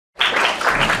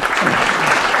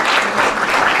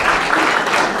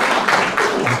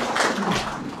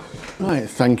Right,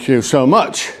 thank you so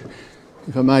much.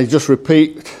 If I may just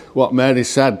repeat what Mary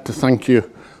said, to thank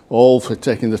you all for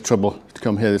taking the trouble to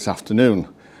come here this afternoon.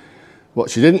 What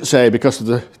she didn't say, because of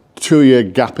the 2-year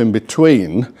gap in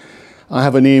between, I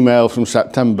have an email from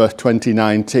September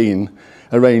 2019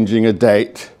 arranging a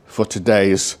date for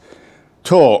today's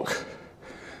talk.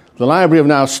 The library have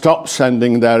now stopped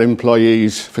sending their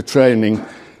employees for training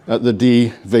at the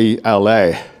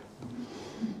DVLA.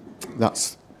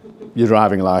 That's your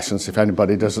driving licence, if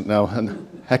anybody doesn't know,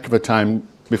 and heck of a time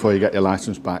before you get your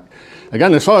licence back.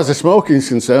 Again, as far as the smoking is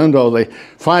concerned, or the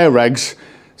fire regs,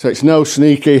 so it's no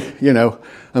sneaky, you know,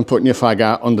 and putting your fag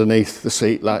out underneath the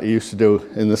seat like you used to do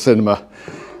in the cinema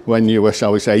when you were,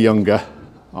 shall we say, younger,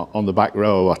 on the back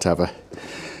row or whatever.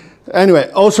 Anyway,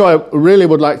 also I really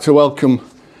would like to welcome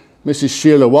Mrs.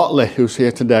 Sheila Watley, who's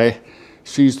here today.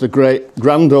 She's the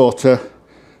great-granddaughter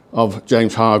of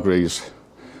James Hargreaves,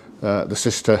 the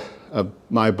sister of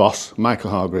my boss,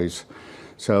 Michael Hargreaves.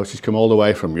 So she's come all the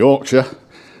way from Yorkshire.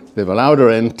 They've allowed her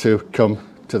in to come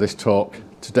to this talk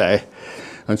today.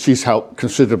 And she's helped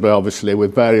considerably, obviously,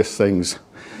 with various things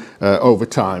over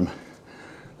time.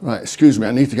 Right, excuse me,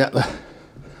 I need to get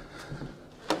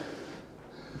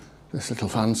this little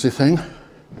fancy thing.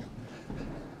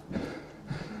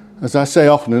 As I say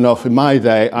often enough, in my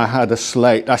day, I had a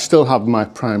slate. I still have my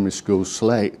primary school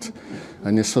slate.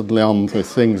 And you're suddenly on with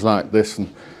things like this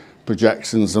and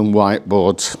projections and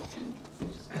whiteboards.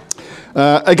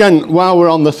 Again, while we're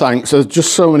on the thanks, there's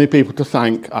just so many people to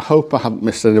thank. I hope I haven't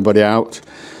missed anybody out.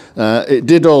 It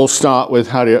did all start with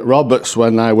Harriet Roberts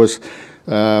when I was,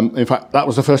 in fact, that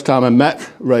was the first time I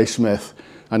met Ray Smith.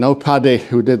 I know Paddy,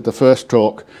 who did the first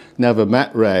talk, never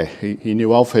met Ray. He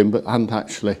knew of him, but hadn't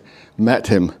actually met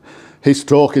him. His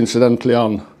talk, incidentally,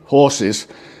 on horses,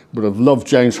 would have loved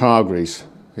James Hargreaves.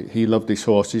 He loved his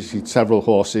horses. He had several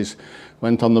horses,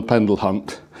 went on the Pendle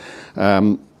hunt.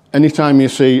 Anytime you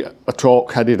see a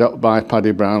talk headed up by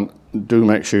Paddy Brown, do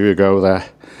make sure you go there.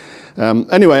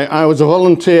 Anyway, I was a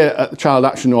volunteer at the Child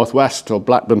Action Northwest, or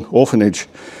Blackburn Orphanage,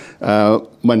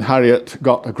 when Harriet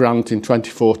got a grant in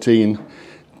 2014.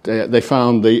 They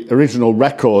found the original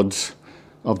records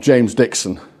of James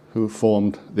Dixon, who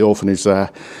formed the orphanage there.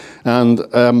 And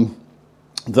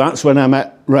that's when I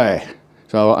met Ray.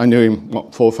 So I knew him,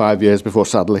 what, 4 or 5 years before,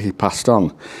 sadly, he passed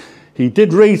on. He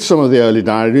did read some of the early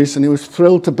diaries, and he was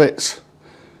thrilled to bits.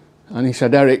 And he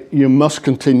said, Eric, you must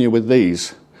continue with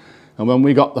these. And when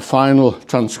we got the final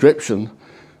transcription,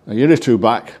 a year or two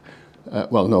back,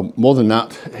 well, no, more than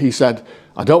that, he said,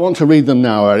 I don't want to read them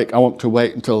now, Eric. I want to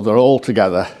wait until they're all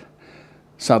together.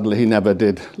 Sadly, he never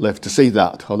did live to see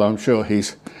that, although I'm sure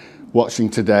he's watching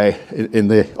today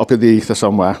up in the ether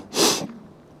somewhere.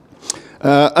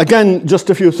 Again,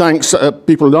 just a few thanks,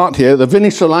 people who aren't here. The Vinnie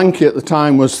Solanki at the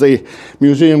time was the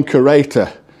museum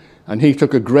curator, and he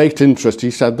took a great interest. He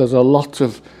said there's a lot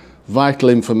of vital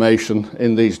information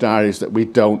in these diaries that we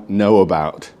don't know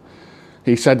about.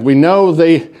 He said we know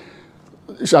the,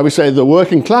 shall we say, the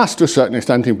working class to a certain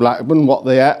extent in Blackburn, what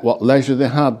they ate, what leisure they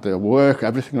had, their work,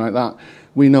 everything like that.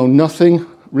 We know nothing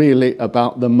really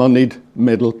about the moneyed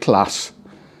middle class,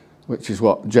 which is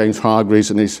what James Hargreaves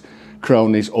and his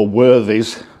cronies or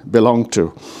worthies belong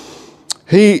to.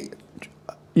 He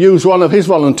used one of his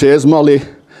volunteers, Molly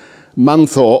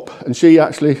Manthorpe, and she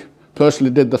actually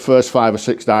personally did the first 5 or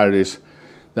 6 diaries.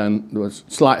 Then there was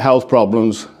slight health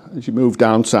problems, and she moved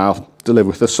down south to live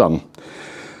with her son.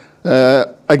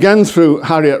 Again, through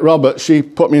Harriet Roberts, she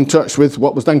put me in touch with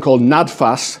what was then called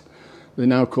NADFAS. They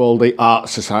now call the Art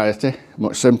Society,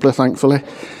 much simpler, thankfully.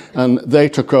 And they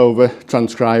took over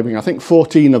transcribing, I think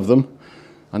 14 of them.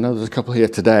 I know there's a couple here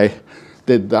today,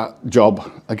 did that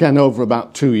job, again, over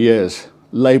about 2 years.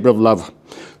 Labour of love.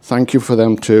 Thank you for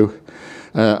them too.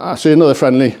 I see another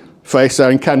friendly face there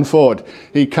in Ken Ford.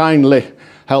 He kindly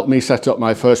helped me set up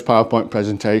my first PowerPoint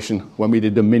presentation when we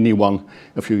did a mini one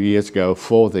a few years ago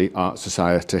for the Art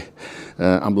Society.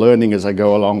 I'm learning as I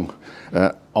go along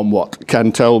on what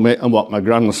Ken told me and what my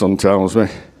grandson tells me.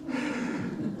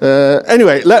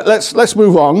 Anyway, let's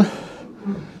move on,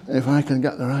 if I can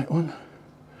get the right one.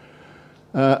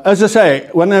 As I say,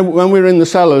 when we were in the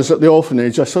cellars at the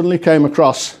orphanage, I suddenly came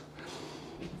across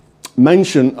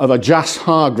mention of a Jas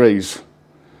Hargreaves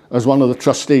as one of the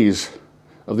trustees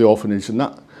of the orphanage, and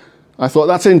that I thought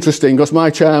that's interesting because my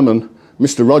chairman,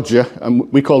 Mr. Roger, and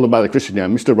we called him by the Christian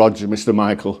name, Mr. Roger, Mr.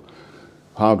 Michael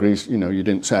Hargreaves, you know, you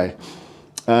didn't say.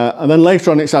 And then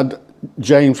later on it said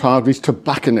James Hargreaves,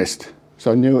 tobacconist,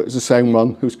 so I knew it was the same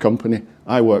one whose company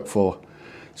I worked for.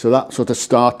 So that sort of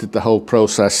started the whole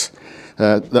process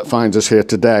that finds us here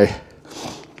today.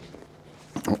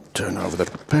 I'll turn over the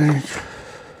page.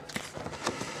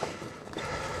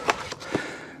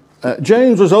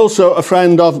 James was also a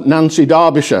friend of Nancy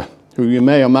Derbyshire, who you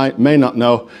may or may not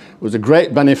know was a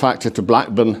great benefactor to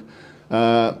Blackburn.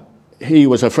 He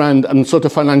was a friend and sort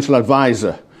of financial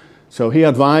advisor. So he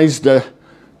advised her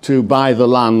to buy the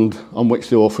land on which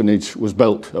the orphanage was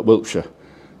built at Wiltshire,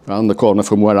 around the corner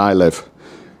from where I live.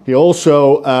 He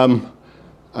also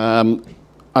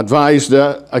advised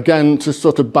her, again, to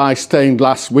sort of buy stained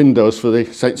glass windows for the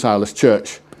St. Silas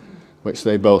Church, which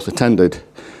they both attended.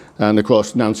 And of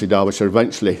course, Nancy Derbyshire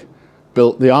eventually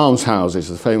built the almshouses,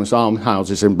 the famous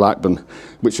almshouses in Blackburn,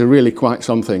 which are really quite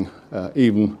something,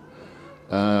 even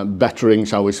bettering,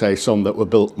 shall we say, some that were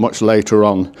built much later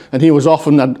on. And he was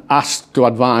often asked to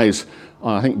advise,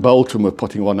 I think Bolton were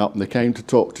putting one up, and they came to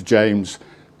talk to James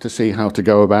to see how to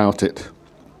go about it.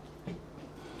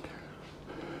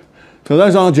 So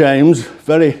there's our James,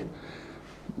 very,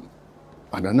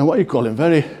 I don't know what you call him,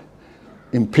 very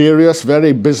imperious,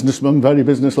 very businessman, very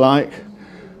businesslike.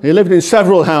 He lived in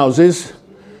several houses,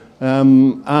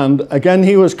 and again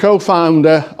he was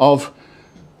co-founder of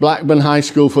Blackburn High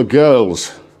School for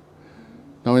Girls.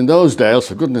 Now in those days,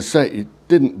 for goodness sake, you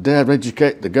didn't dare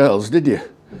educate the girls, did you?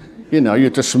 You know, you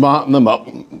had to smarten them up,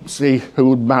 see who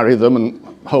would marry them,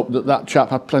 and hope that that chap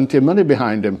had plenty of money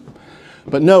behind him.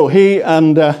 But no, he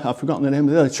and, I've forgotten the name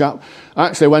of the other chap,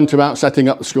 actually went about setting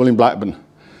up the school in Blackburn,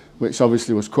 which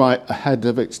obviously was quite ahead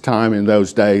of its time in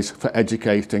those days for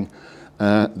educating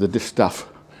the distaff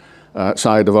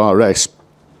side of our race.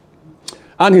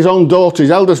 And his own daughter,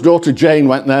 his eldest daughter Jane,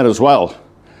 went there as well.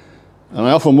 And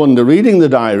I often wonder, reading the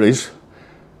diaries,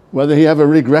 whether he ever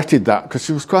regretted that, because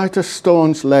she was quite a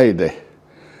staunch lady.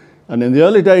 And in the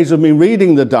early days of me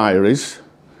reading the diaries,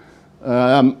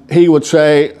 he would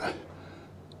say,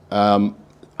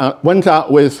 went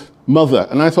out with mother,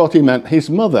 and I thought he meant his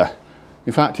mother.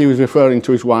 In fact, he was referring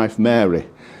to his wife, Mary.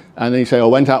 And then he'd say, oh,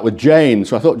 went out with Jane.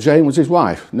 So I thought Jane was his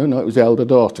wife. No, it was the elder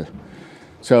daughter.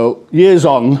 So years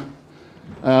on,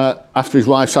 after his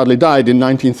wife sadly died in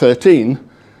 1913,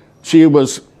 she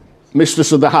was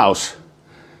mistress of the house.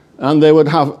 And they would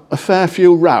have a fair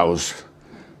few rows.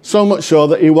 So much so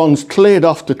that he once cleared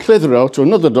off to Clitheroe to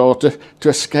another daughter to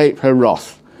escape her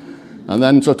wrath. And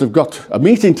then sort of got a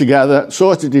meeting together,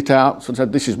 sorted it out, so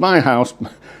said, this is my house.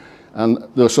 And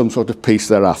there was some sort of peace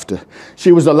thereafter.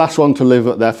 She was the last one to live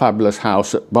at their fabulous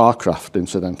house at Barcraft,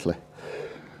 incidentally.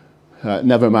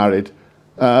 Never married.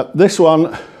 This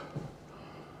one,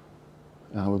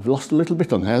 we've lost a little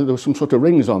bit on here. There were some sort of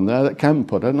rings on there that Ken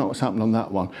put. I don't know what's happened on that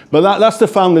one. But that's the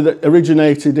family that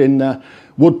originated in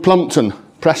Wood Plumpton,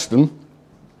 Preston.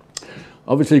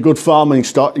 Obviously good farming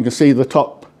stock. You can see the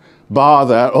top bar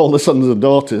there, all the sons and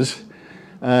daughters.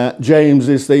 James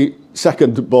is the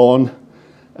second born.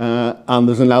 And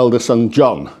there's an elder son,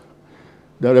 John.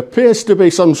 There appears to be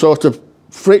some sort of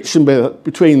friction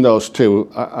between those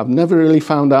two. I've never really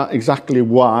found out exactly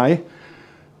why.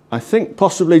 I think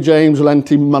possibly James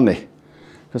lent him money,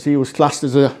 because he was classed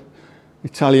as an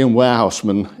Italian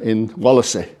warehouseman in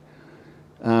Wallasey.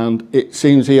 And it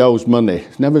seems he owes money.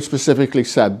 It's never specifically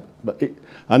said, but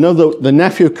I know that the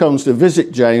nephew comes to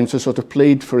visit James to sort of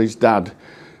plead for his dad,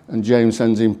 and James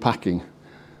sends him packing.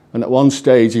 And at one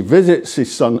stage, he visits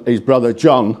his brother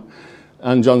John,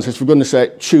 and John says, for goodness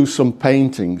sake, choose some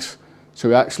paintings. So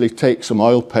he actually takes some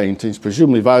oil paintings,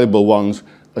 presumably valuable ones,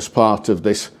 as part of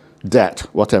this debt,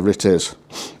 whatever it is.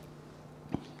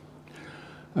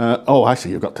 Oh, I see,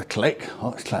 you've got to click.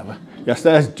 Oh, that's clever. Yes,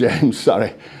 there's James,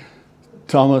 sorry.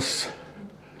 Thomas,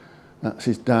 that's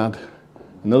his dad.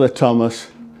 Another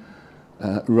Thomas.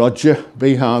 Roger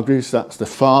B. Hargreaves, that's the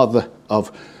father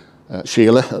of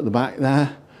Sheila at the back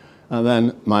there. And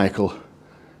then Michael.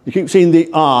 You keep seeing the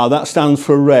R, that stands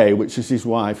for Ray, which is his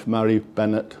wife, Mary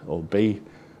Bennett, or B,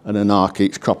 and an R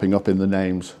keeps cropping up in the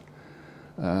names.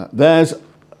 There's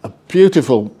a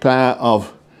beautiful pair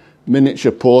of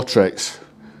miniature portraits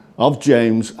of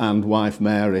James and wife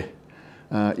Mary.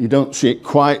 You don't see it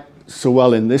quite so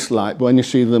well in this light, but when you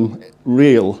see them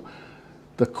real,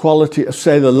 the quality of,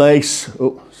 say, the lace.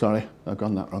 Oh, sorry, I've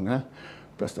gone that wrong there.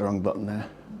 Pressed the wrong button there.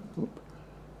 Oop.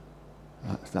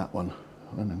 That's that one.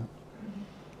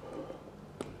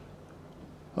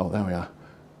 Oh, there we are.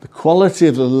 The quality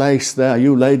of the lace there,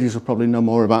 you ladies will probably know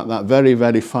more about that. Very,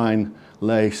 very fine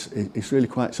lace. It's really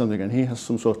quite something. And he has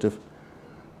some sort of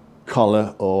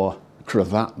collar or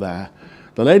cravat there.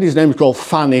 The lady's name is called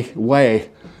Fanny Way,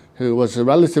 who was a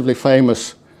relatively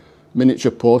famous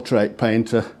miniature portrait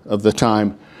painter of the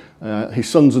time. His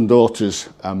sons and daughters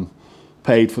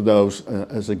paid for those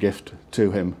as a gift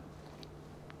to him.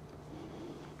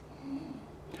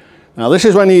 Now this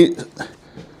is when he,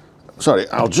 sorry,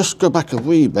 I'll just go back a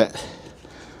wee bit.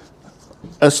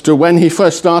 as to when he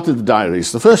first started the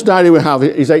diaries. The first diary we have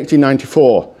is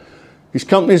 1894. His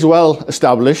company is well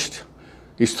established.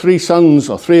 His three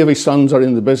of his sons are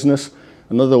in the business.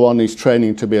 Another one is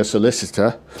training to be a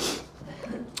solicitor.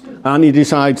 And he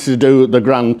decides to do the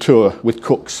grand tour with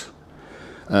Cooks.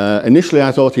 Initially,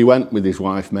 I thought he went with his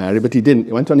wife, Mary, but he didn't.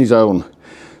 He went on his own.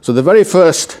 So the very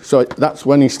first, so that's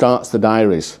when he starts the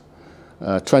diaries,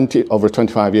 over a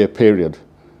 25-year period.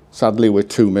 Sadly, we're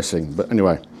 2 missing, but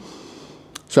anyway.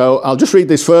 So I'll just read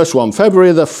this first one.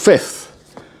 February the 5th,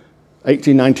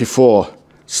 1894.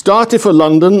 Started for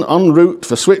London, en route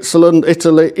for Switzerland,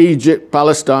 Italy, Egypt,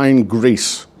 Palestine,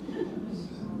 Greece.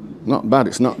 Not bad.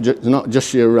 It's not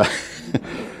just your,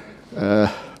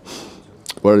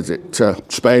 where is it,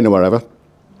 Spain or wherever.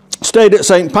 Stayed at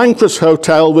St. Pancras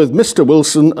Hotel with Mr.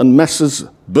 Wilson and Messrs.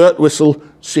 Birtwistle,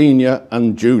 Senior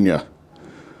and Junior.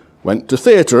 Went to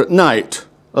theatre at night,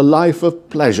 a life of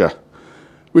pleasure,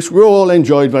 which we all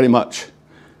enjoyed very much.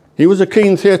 He was a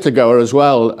keen theatre goer as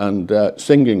well, and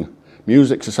singing,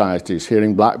 music societies here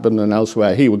in Blackburn and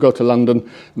elsewhere. He would go to London,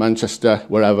 Manchester,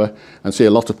 wherever, and see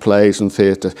a lot of plays and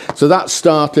theatre. So that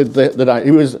started the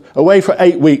he was away for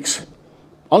 8 weeks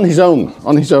on his own.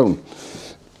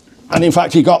 And in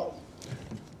fact, he got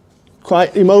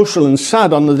quite emotional and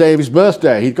sad on the day of his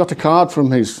birthday. He'd got a card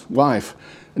from his wife,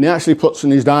 and he actually puts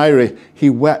in his diary, he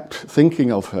wept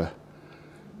thinking of her.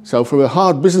 So for a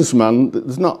hard businessman,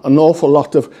 there's not an awful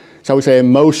lot of, shall we say,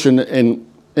 emotion in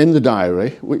the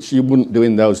diary, which you wouldn't do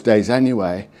in those days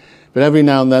anyway. But every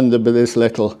now and then there'd be this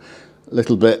little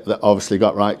bit that obviously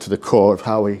got right to the core of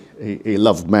how he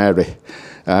loved Mary.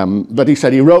 But he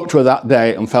said he wrote to her that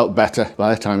day and felt better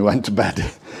by the time he went to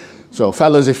bed. So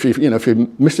fellas, if you're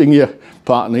missing your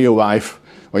partner, your wife,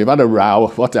 or you've had a row,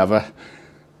 whatever,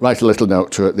 write a little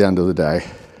note to her at the end of the day.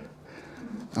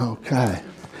 Okay.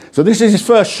 So this is his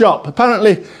first shop.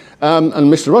 Apparently, and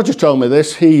Mr. Rogers told me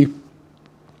this, it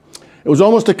was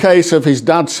almost a case of his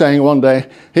dad saying one day,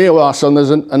 here you are, son, there's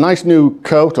a nice new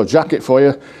coat or jacket for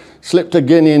you. Slipped a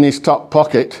guinea in his top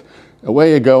pocket.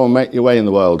 Away you go and make your way in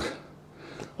the world.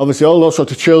 Obviously, all those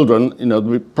sort of children, there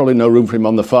was probably no room for him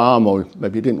on the farm, or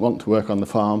maybe he didn't want to work on the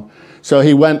farm. So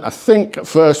he went, I think, at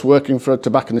first working for a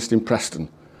tobacconist in Preston.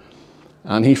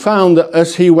 And he found that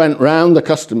as he went round the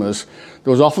customers,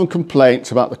 there was often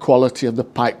complaints about the quality of the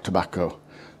pipe tobacco.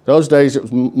 Those days, it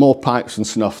was more pipes and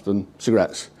snuff than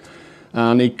cigarettes.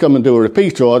 And he'd come and do a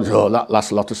repeat order. Oh, that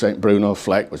last lot of St. Bruno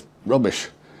flake was rubbish.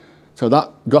 So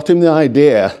that got him the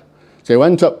idea. So he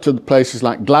went up to places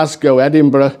like Glasgow,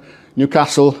 Edinburgh,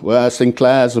 Newcastle, where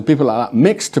Sinclair's and people like that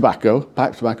mixed tobacco,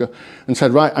 pipe tobacco, and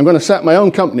said, right, I'm going to set my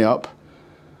own company up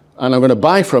and I'm going to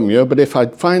buy from you, but if I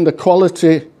find the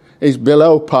quality is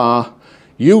below par,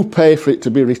 you pay for it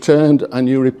to be returned and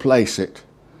you replace it.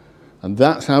 And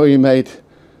that's how he made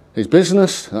his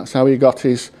business. That's how he got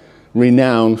his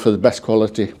renown for the best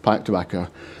quality pipe tobacco.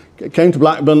 Came to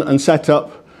Blackburn and set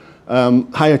up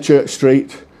Higher Church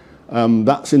Street.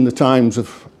 That's in the Times of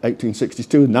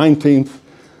 1862, 19th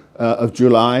of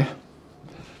July.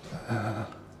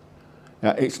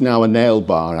 It's now a nail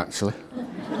bar, actually.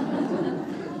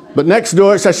 But next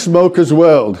door it says Smoker's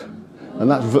World,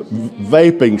 and that's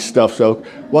vaping stuff. So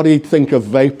what he'd think of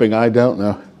vaping, I don't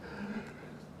know.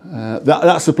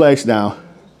 That's the place now.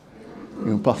 You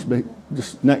can possibly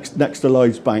just next to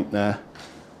Lloyd's Bank there,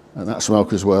 and that's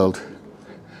Smoker's World.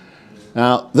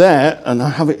 Now there, and I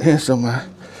have it here somewhere.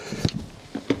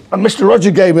 And Mr.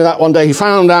 Roger gave me that one day. He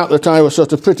found out that I was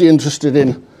sort of pretty interested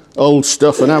in old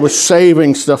stuff, and I was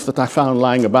saving stuff that I found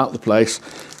lying about the place.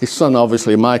 His son,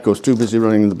 obviously, Michael, was too busy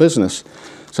running the business.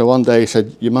 So one day he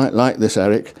said, you might like this,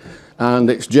 Eric. And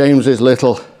it's James's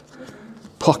little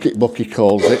pocketbook, he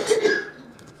calls it.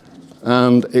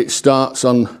 And it starts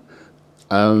on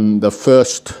the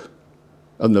 1st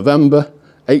of November,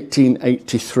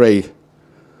 1883.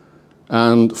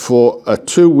 And for a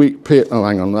 2-week period, oh,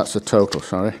 hang on, that's the total,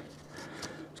 sorry.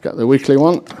 Let's get the weekly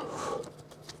one.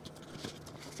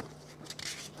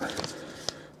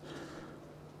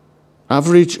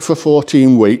 Average for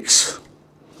 14 weeks,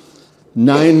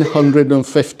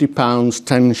 £950,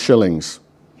 10 shillings.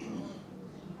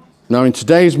 Now, in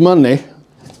today's money,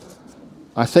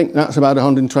 I think that's about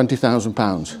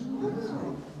 £120,000.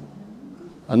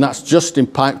 And that's just in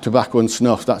pipe tobacco and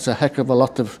snuff. That's a heck of a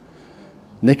lot of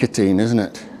nicotine, isn't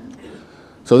it?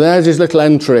 So there's his little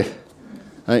entry,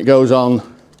 and it goes on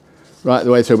right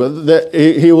the way through. But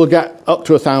he will get up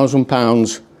to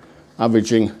 £1,000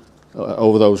 averaging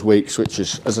over those weeks, which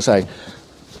is, as I say,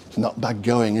 not bad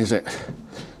going, is it?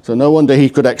 So no wonder he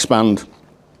could expand.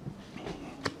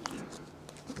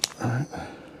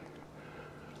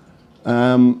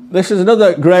 This is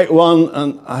another great one,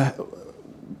 and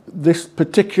this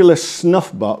particular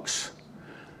snuff box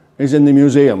is in the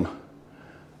museum.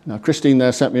 Now, Christine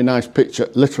there sent me a nice picture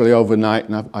literally overnight,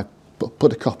 and I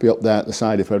put a copy up there at the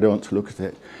side if I don't want to look at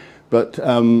it. But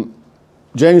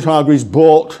James Hargreaves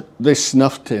bought this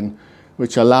snuff tin,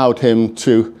 which allowed him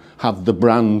to have the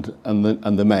brand and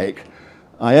the make.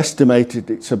 I estimated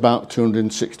it's about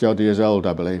 260 odd years old,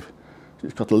 I believe.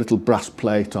 It's got a little brass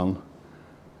plate on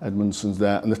Edmondson's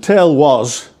there. And the tale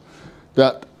was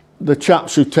that the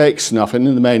chaps who take snuff, and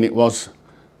in the main it was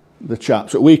the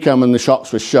chaps, at weekend when the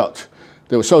shops were shut,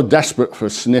 they were so desperate for a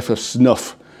sniff of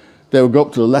snuff, they would go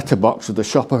up to the letterbox of the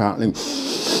shop apparently.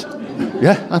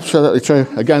 Yeah, absolutely true.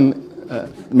 Again,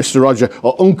 Mr. Roger,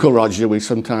 or Uncle Roger, we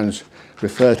sometimes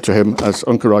refer to him as.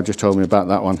 Uncle Roger told me about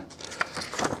that one.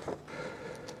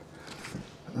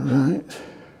 Right.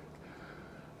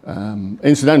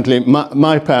 Incidentally,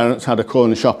 my parents had a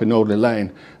corner shop in Audley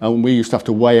Lane, and we used to have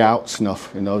to weigh out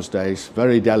snuff in those days.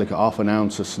 Very delicate, half an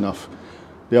ounce of snuff.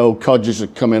 The old codgers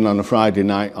would come in on a Friday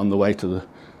night on the way to the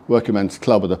working men's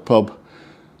club or the pub,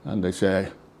 and they'd say,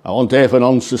 "I want half an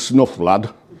ounce of snuff, lad."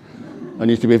 And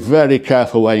you had to be very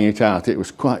careful weighing it out. It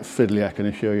was quite fiddly, I can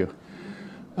assure you.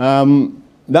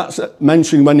 That's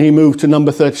mentioned when he moved to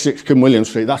number 36 William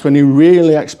Street. That's when he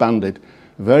really expanded.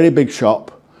 Very big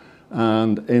shop.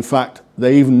 And in fact,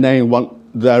 they even named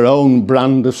their own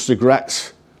brand of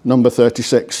cigarettes, number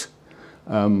 36,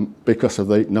 because of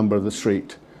the number of the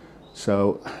street.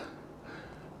 So,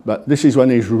 but this is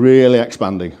when he's really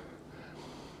expanding.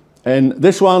 And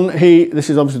this one, this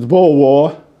is obviously the Boer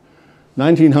War,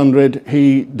 1900,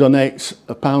 he donates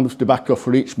a pound of tobacco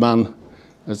for each man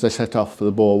as they set off for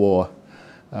the Boer War.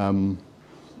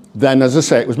 Then, as I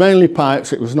say, it was mainly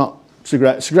pipes, it was not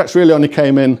cigarettes. Cigarettes really only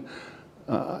came in,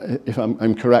 if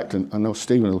I'm correct, and I know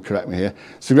Stephen will correct me here,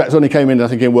 cigarettes only came in, I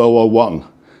think, in World War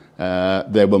I.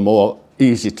 They were more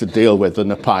easy to deal with than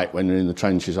a pipe when you're in the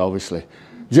trenches, obviously.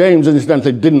 James,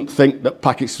 incidentally, didn't think that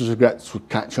packets of cigarettes would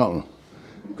catch on,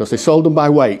 because they sold them by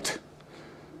weight,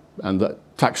 and that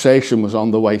taxation was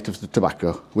on the weight of the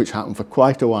tobacco, which happened for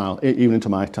quite a while, even into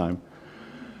my time.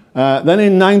 Then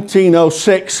in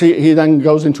 1906, he then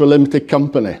goes into a limited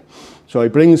company. So he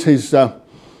brings his,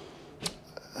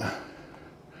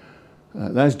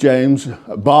 there's James,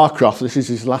 Barcroft, this is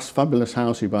his last fabulous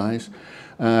house he buys.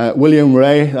 William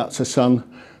Ray, that's his son,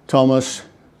 Thomas,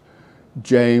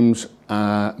 James,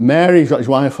 Mary, he's got his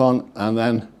wife on, and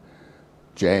then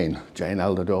Jane,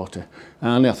 elder daughter.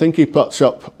 And I think he puts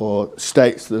up or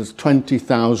states there's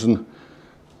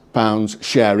 £20,000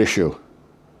 share issue,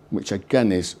 which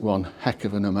again is one heck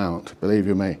of an amount, believe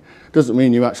you me. Doesn't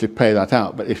mean you actually pay that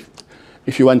out, but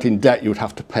if you went in debt, you would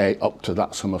have to pay up to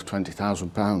that sum of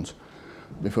 £20,000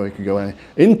 before you could go in.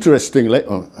 Interestingly,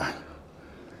 oh,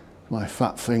 my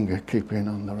fat finger keeping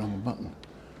on the wrong button.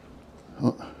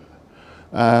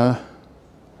 Oh.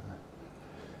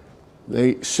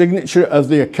 The signature of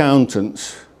the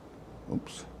accountants,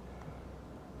 oops,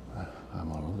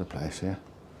 I'm all over the place here.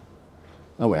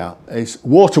 There we are, is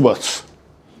Waterworth's,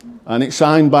 and it's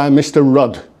signed by Mr.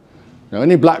 Rudd. Now,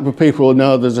 any Blackburn people will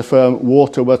know there's a firm,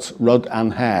 Waterworth's, Rudd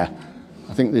and Hare.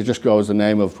 I think they just go as the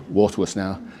name of Waterworth's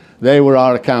now. They were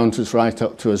our accountants right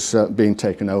up to us being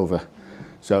taken over.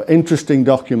 So, interesting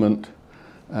document.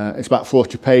 It's about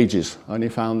 40 pages. I only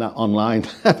found that online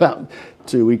about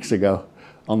 2 weeks ago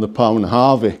on the Palm and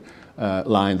Harvey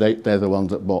line. They're the ones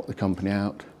that bought the company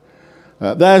out.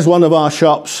 There's one of our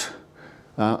shops.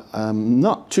 I'm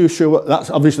not too sure. That's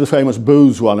obviously the famous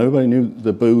Booze one. Everybody knew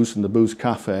the Booze and the Booze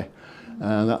Cafe.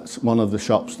 That's one of the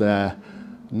shops there.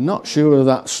 Not sure of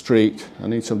that street. I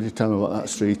need somebody to tell me what that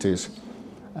street is.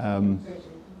 Now,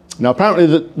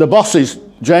 apparently the bosses,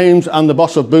 James and the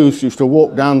boss of Booth, used to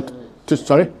walk down to,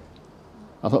 sorry?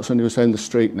 I thought somebody was saying the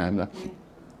street name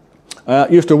there.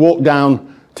 Used to walk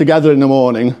down together in the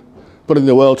morning, putting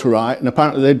the world to right, and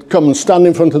apparently they'd come and stand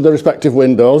in front of the respective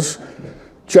windows,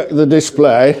 check the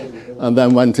display, and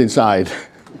then went inside.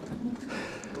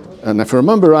 And if I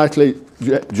remember rightly,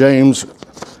 James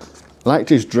liked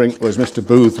his drink, whereas Mr.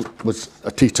 Booth was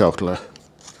a teetotaler.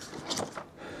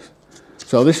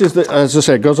 So this is, as I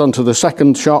say, goes on to the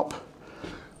second shop.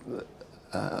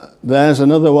 There's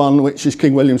another one, which is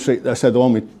King William Street. I said the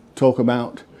one we talk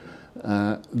about.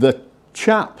 The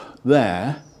chap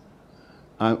there,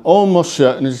 I'm almost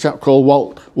certain, is a chap called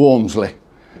Walt Wormsley.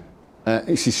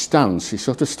 It's his stance. He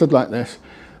sort of stood like this.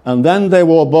 And then they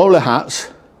wore bowler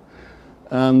hats,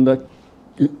 and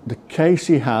the case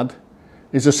he had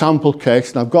is a sample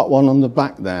case, and I've got one on the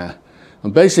back there.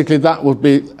 And basically that would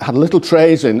be, had little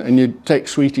trays in, and you'd take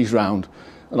sweeties round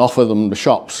and offer them the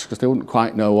shops, because they wouldn't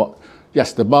quite know what,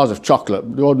 yes, the bars of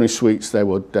chocolate, the ordinary sweets they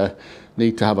would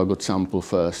need to have a good sample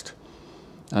first.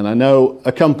 And I know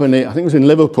a company, I think it was in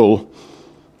Liverpool,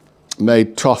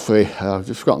 made toffee, I've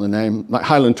just forgotten the name, like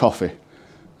Highland toffee.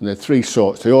 And they had 3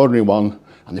 sorts, the ordinary one,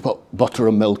 and they put butter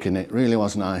and milk in it. It really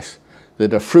was nice. They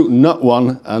had a fruit and nut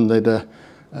one, and they had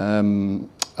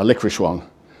a licorice one.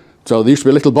 So there used to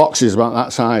be little boxes about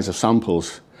that size of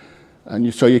samples.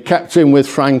 And so you kept in with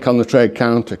Frank on the trade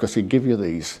counter because he'd give you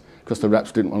these, because the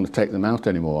reps didn't want to take them out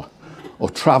anymore. Or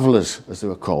travellers, as they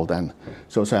were called then.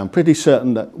 So I'm pretty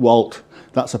certain that Walt,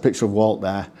 that's a picture of Walt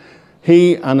there,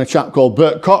 he and a chap called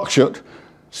Bert Cockshut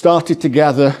started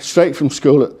together straight from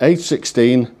school at age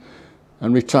 16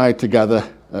 and retired together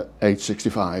at age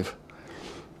 65.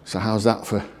 So how's that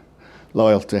for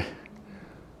loyalty?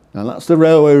 Now that's the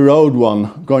Railway Road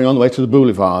one going on the way to the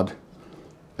Boulevard.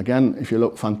 Again, if you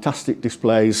look, fantastic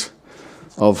displays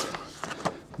of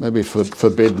maybe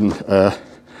forbidden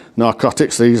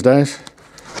narcotics these days.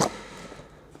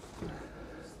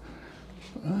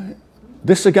 Right.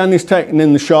 This again is taken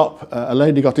in the shop. A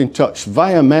lady got in touch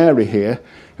via Mary here,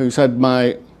 who said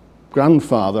my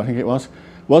grandfather, I think it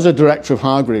was a director of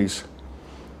Hargreaves.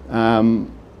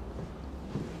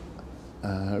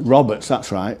 Roberts,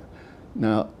 that's right.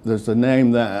 Now, there's the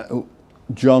name there,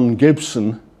 John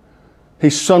Gibson.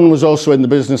 His son was also in the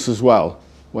business as well.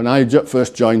 When I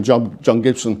first joined, John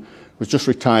Gibson was just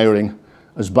retiring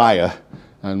as buyer,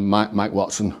 and Mike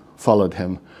Watson followed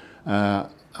him.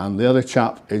 And the other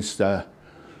chap is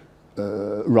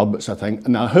Roberts, I think.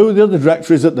 Now, who the other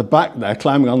director is at the back there,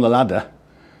 climbing on the ladder,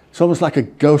 it's almost like a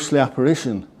ghostly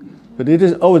apparition. But it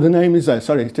is, oh, the name is there,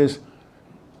 sorry, it is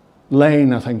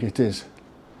Lane, I think it is.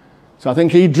 So I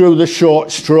think he drew the short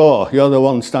straw. You're the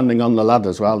one standing on the ladder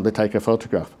as well. They take a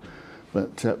photograph.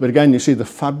 But again, you see the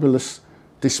fabulous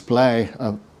display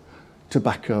of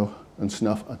tobacco and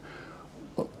snuff.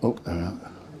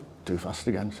 Too fast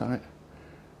again, sorry.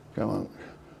 Go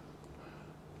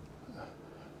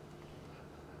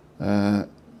on.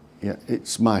 Yeah,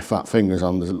 it's my fat fingers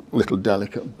on the little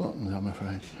delicate buttons, I'm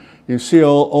afraid. You see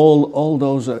all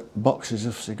those boxes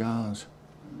of cigars.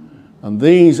 And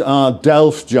these are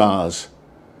Delft jars,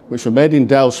 which were made in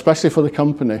Delft, especially for the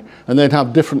company. And they'd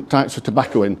have different types of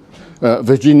tobacco in.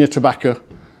 Virginia tobacco,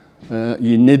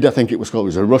 Unid, I think it was called, it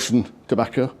was a Russian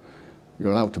tobacco.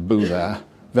 You're allowed to boo there.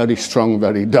 Very strong,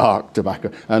 very dark tobacco.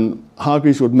 And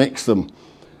Hargreaves would mix them.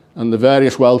 And the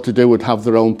various well-to-do would have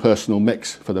their own personal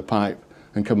mix for the pipe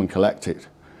and come and collect it.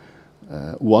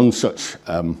 One such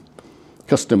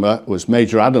customer was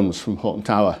Major Adams from Horton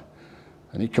Tower.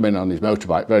 And he'd come in on his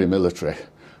motorbike, very military,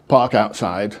 park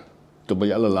outside, double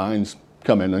yellow lines,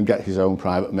 come in and get his own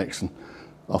private mix, and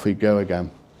off he'd go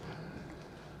again.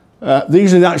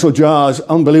 These are the actual jars,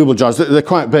 unbelievable jars. They're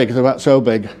quite big, they're about so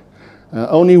big.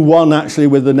 Only one actually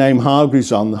with the name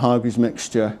Hargreaves on, the Hargreaves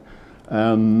mixture.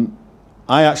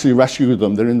 I actually rescued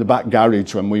them. They're in the back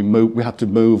garage when we moved. We had to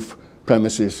move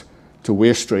premises to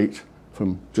Weir Street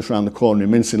from just around the corner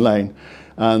in Mincing Lane.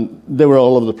 And they were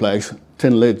all over the place.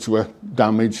 Tin lids were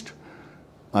damaged.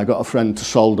 I got a friend to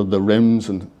solder the rims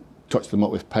and touch them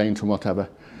up with paint and whatever.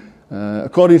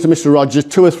 According to Mr. Rogers,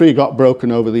 2 or 3 got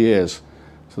broken over the years.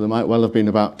 So there might well have been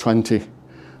about 20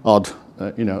 odd,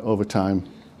 over time.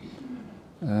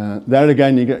 There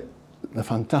again, you get the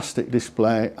fantastic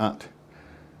display at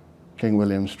King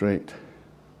William Street.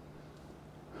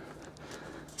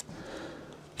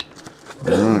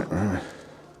 Right,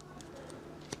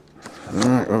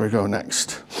 where we go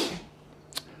next?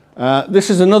 This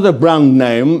is another brand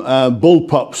name,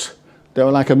 Bullpups. They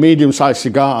were like a medium-sized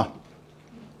cigar.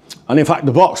 And in fact,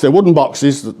 the box, they're wooden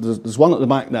boxes. There's one at the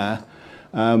back there.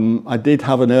 I did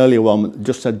have an earlier one that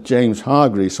just said James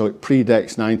Hargreaves, so it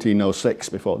predates 1906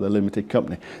 before the limited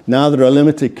company. Now they're a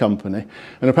limited company.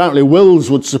 And apparently Wills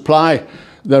would supply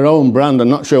their own brand, I'm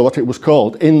not sure what it was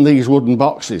called, in these wooden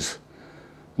boxes.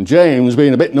 And James,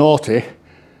 being a bit naughty,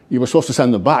 you were supposed to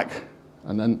send them back.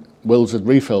 And then Wills had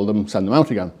refilled them and send them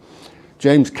out again.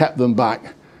 James kept them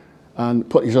back and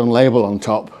put his own label on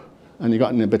top, and he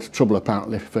got in a bit of trouble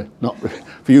apparently for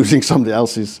using somebody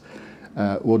else's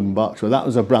wooden box. But that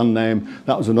was a brand name.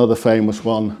 That was another famous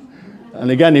one.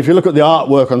 And again, if you look at the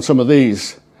artwork on some of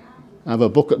these, I have a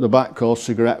book at the back called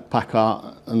Cigarette Pack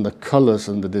Art, and the colours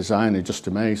and the design are just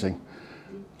amazing.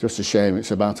 Just a shame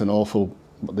it's about an awful,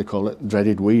 what they call it,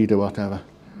 dreaded weed or whatever.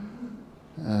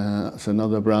 That's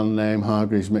another brand name,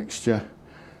 Hargreaves Mixture.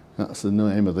 That's the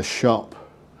name of the shop.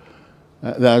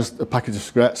 There's a packet of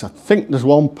cigarettes. I think there's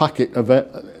one packet of it.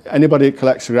 Anybody who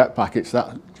collects cigarette packets,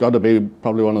 that's got to be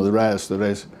probably one of the rarest there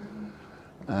is.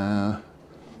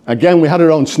 Again, we had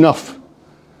our own snuff.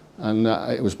 And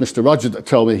it was Mr. Rogers that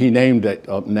told me he named it,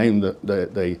 or named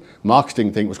the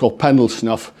marketing thing. It was called Pendle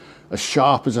Snuff, as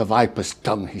sharp as a viper's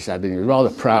tongue, he said, and he was rather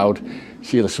proud.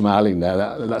 Sheila smiling there.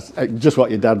 That's just what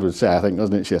your dad would say, I think,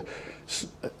 wasn't it, Sheila?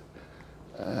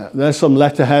 There's some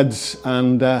letterheads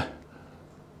and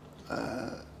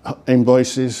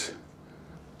invoices.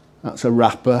 That's a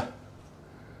wrapper.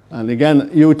 And again,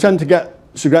 you would tend to get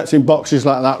cigarettes in boxes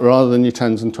like that rather than your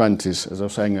 10s and 20s, as I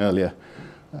was saying earlier.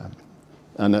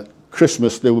 And at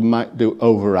Christmas, they might do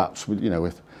overwraps with,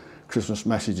 with Christmas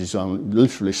messages on,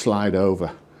 literally slide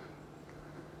over.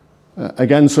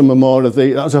 Again, some more of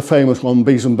the, that's a famous one,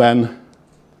 besom Ben.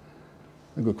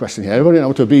 A good question here. Everybody know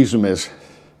what a besom is?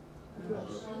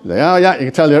 They are, yeah, you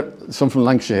can tell you're some from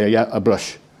Lancashire here, yeah, a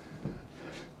brush.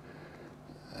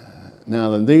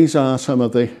 Now then, these are some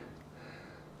of the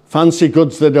fancy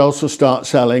goods that also start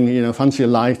selling, fancy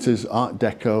lighters, Art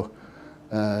Deco.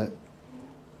 I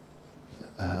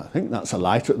think that's a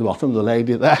lighter at the bottom, the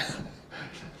lady there.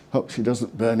 Hope she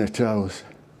doesn't burn her toes.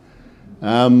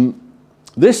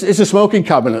 This is a smoking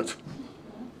cabinet.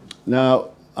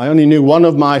 Now, I only knew one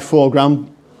of my 4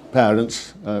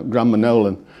 grandparents, Grandma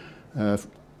Nolan.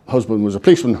 Husband was a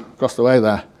policeman across the way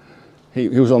there. He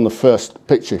was on the first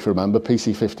picture, if you remember,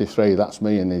 PC-53. That's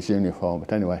me in his uniform.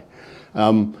 But anyway,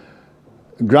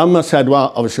 Grandma said,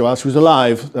 well, obviously while she was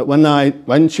alive, that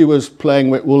when she was playing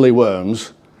with woolly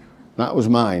worms, that was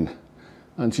mine.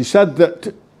 And she said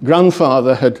that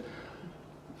grandfather had,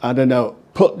 I don't know,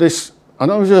 put this, I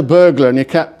know he was a burglar and he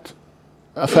kept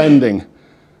offending.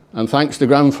 And thanks to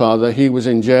grandfather, he was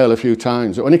in jail a few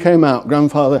times. But when he came out,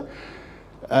 grandfather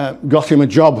got him a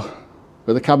job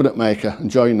with a cabinet maker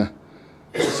and joiner.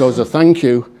 So as a thank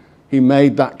you, he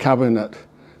made that cabinet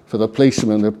for the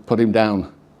policeman that put him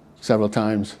down several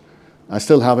times. I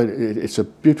still have it. It's a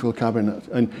beautiful cabinet.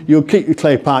 And you'll keep your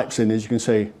clay pipes in, as you can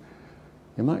see.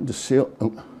 You might just seal.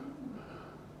 Oh.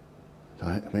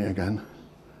 Right, me again.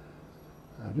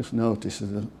 I just noticed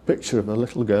there's a picture of a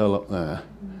little girl up there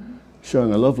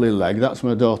showing a lovely leg. That's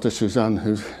my daughter Suzanne,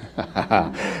 who's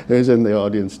in the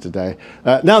audience today.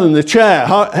 Now then, the chair.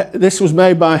 This was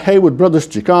made by Hayward Brothers,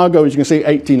 Chicago, as you can see,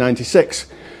 1896.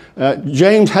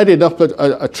 James headed up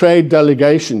a trade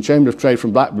delegation, Chamber of Trade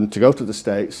from Blackburn, to go to the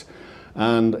States,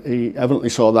 and he evidently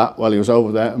saw that while he was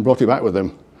over there and brought it back with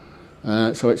him.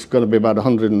 So it's got to be about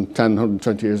 110,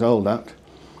 120 years old, that.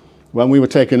 When we were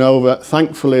taking over,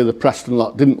 thankfully the Preston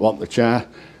lot didn't want the chair,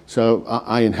 so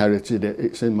I inherited it.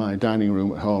 It's in my dining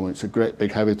room at home. It's a great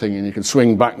big heavy thing, and you can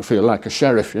swing back and feel like a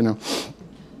sheriff,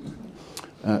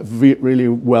 really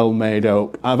well made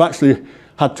oak. I've actually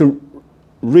had to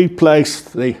replace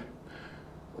the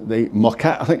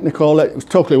moquette, I think they call it. It was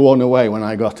totally worn away when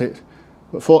I got it.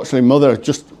 But fortunately, Mother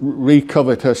just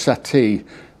recovered her settee,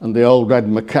 and the old red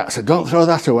moquette said, don't throw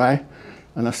that away.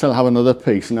 And I still have another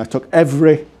piece, and I took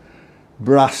every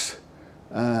brass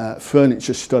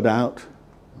furniture stud out,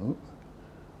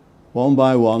 one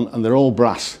by one, and they're all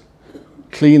brass.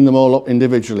 Clean them all up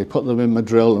individually, put them in my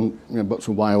drill and put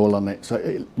some wire wool on it. So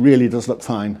it really does look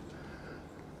fine.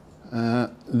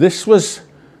 This was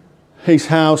his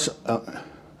house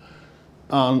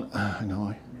on,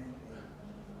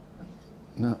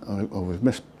 we've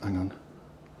missed, hang on.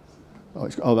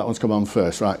 Oh, that one's come on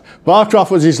first, right. Barcroft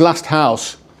was his last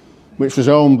house, which was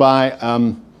owned by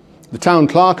the town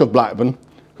clerk of Blackburn,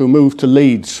 who moved to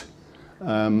Leeds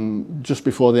just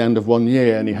before the end of 1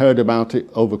 year, and he heard about it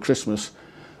over Christmas,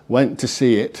 went to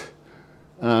see it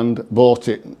and bought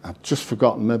it. I've just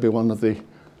forgotten, maybe one of the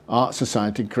Art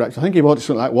Society, correct? I think he bought it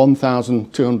something like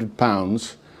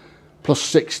 £1,200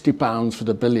 plus £60 for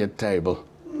the billiard table.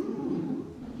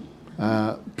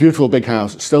 Beautiful big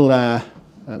house, still there,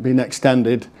 been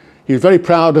extended. He was very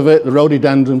proud of it, the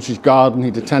rhododendrons, his garden, he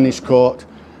had a tennis court,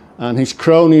 and his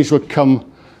cronies would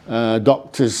come,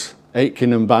 Doctors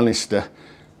Aitken and Bannister,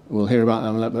 we'll hear about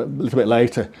them a little bit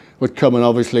later, would come and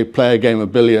obviously play a game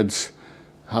of billiards,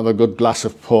 have a good glass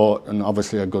of port, and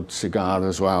obviously a good cigar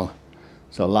as well.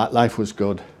 So life was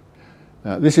good.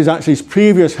 This is actually his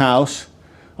previous house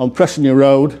on Prestonby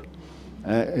Road.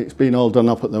 It's been all done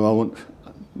up at the moment.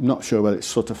 I'm not sure whether it's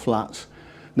sort of flats.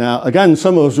 Now, again,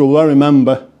 some of us will well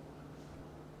remember,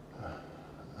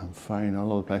 I'm firing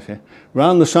all over the place here.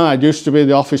 Round the side used to be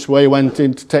the office where you went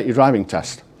in to take your driving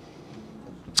test.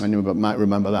 And you might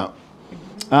remember that.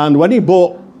 And when he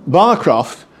bought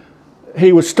Barcroft,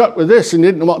 he was stuck with this and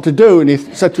didn't know what to do. And he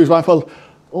said to his wife, well,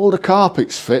 all the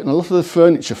carpets fit and a lot of the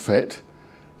furniture fit.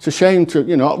 It's a shame to,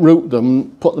 uproot them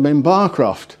and put them in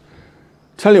Barcroft.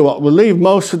 Tell you what, we'll leave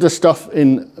most of the stuff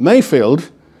in Mayfield,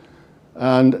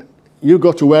 and you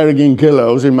go to Waring in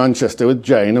Gillows in Manchester with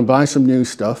Jane and buy some new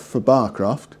stuff for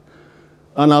Barcroft,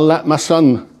 and I'll let my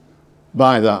son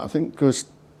buy that. I think it was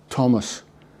Thomas.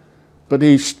 but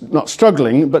he's not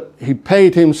struggling, but he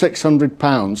paid him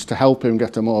 £600 to help him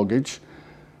get a mortgage.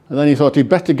 And then he thought he'd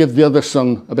better give the other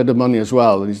son a bit of money as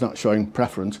well, and he's not showing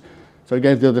preference. So he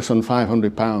gave the other son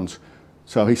 £500.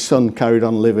 So his son carried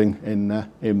on living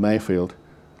in Mayfield.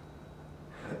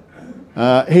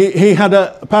 He had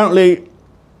apparently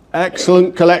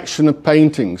excellent collection of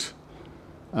paintings.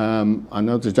 I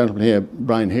know there's a gentleman here,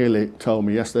 Brian Healy, told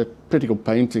me, yes, they're pretty good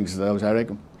paintings, those, Eric.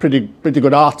 Pretty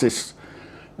good artists.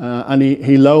 And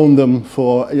he loaned them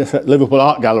for Liverpool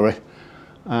Art Gallery.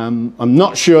 I'm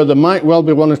not sure, there might well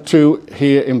be one or two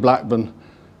here in Blackburn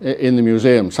in the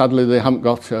museum. Sadly, they haven't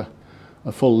got a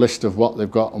full list of what they've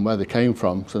got and where they came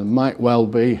from, so there might well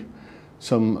be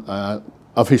some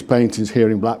of his paintings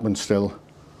here in Blackburn still.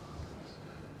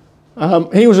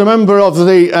 He was a member of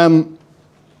the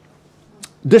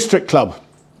District Club.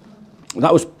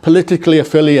 That was politically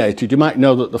affiliated. You might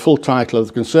know that the full title of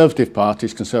the Conservative Party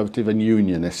is Conservative and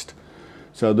Unionist.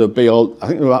 So there'd be I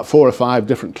think there were about 4 or 5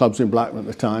 different clubs in Blackburn at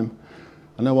the time.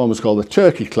 I know one was called the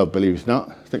Turkey Club, believe it or not.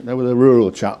 I think they were the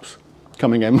rural chaps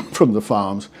coming in from the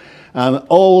farms. And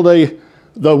all the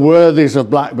worthies of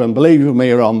Blackburn, believe you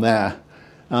me, are on there.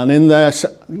 And in their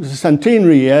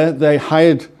centenary year, they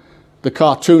hired the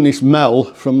cartoonist Mel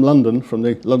from London, from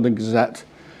the London Gazette,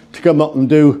 to come up and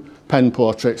do pen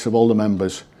portraits of all the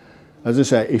members. As I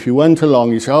say, if you went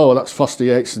along, you say, oh, that's Foster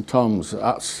Yates and Tom's,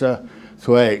 that's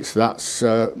Thwaites, that's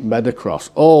Meadowcross,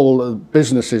 all the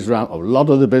businesses around, a lot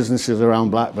of the businesses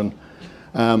around Blackburn.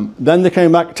 Then they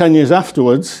came back 10 years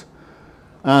afterwards,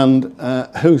 and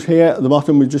who's here at the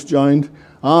bottom, we just joined?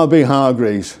 R.B.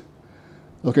 Hargreaves,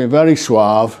 looking very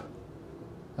suave.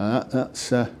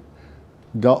 That's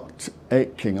Dr.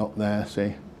 Aitken up there,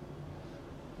 see?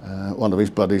 One of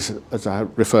his buddies, as I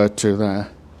referred to there.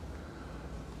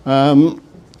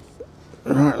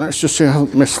 Right, let's just see I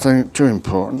haven't missed anything too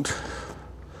important.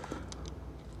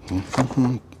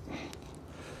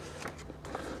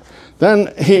 Then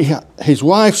his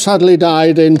wife sadly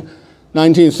died in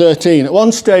 1913. At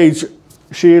one stage,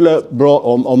 Sheila brought,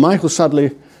 or Michael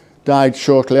sadly died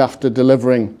shortly after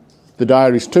delivering the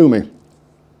diaries to me.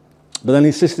 But then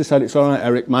his sister said, it's all right,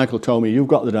 Eric, Michael told me, you've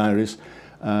got the diaries,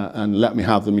 and let me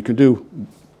have them. You can do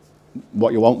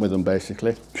what you want with them,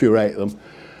 basically, curate them.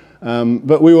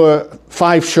 But we were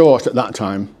 5 short at that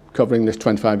time, covering this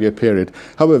 25-year period.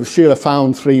 However, Sheila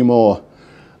found 3 more,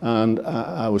 and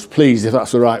I was pleased, if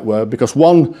that's the right word, because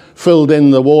one filled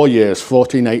in the war years,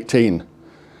 1418,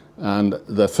 and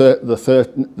the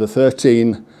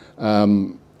 13,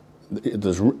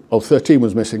 13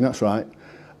 was missing, that's right,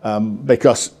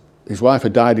 because his wife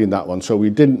had died in that one, so we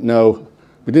didn't know,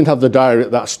 we didn't have the diary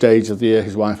at that stage of the year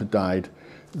his wife had died.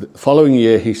 The following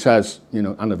year he says, you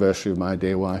know, anniversary of my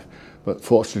dear wife, but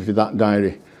fortunately that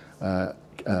diary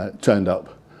turned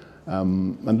up.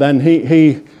 And then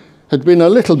he had been a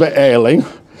little bit ailing,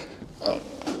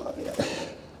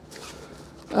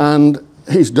 and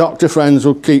his doctor friends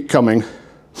would keep coming.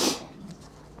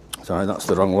 Sorry, that's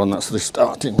the wrong one, that's the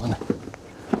starting one.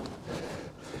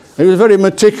 He was a very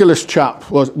meticulous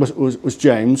chap, was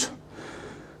James,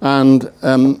 and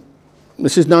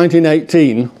this is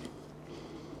 1918,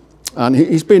 and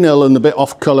he's been ill and a bit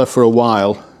off colour for a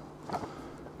while,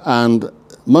 and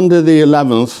Monday the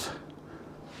 11th,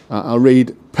 I'll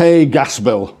read, pay gas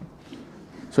bill.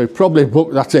 So he probably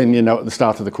booked that in, you know, at the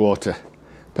start of the quarter.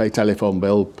 Pay telephone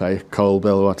bill, pay coal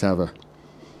bill, whatever.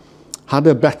 Had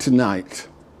a better night.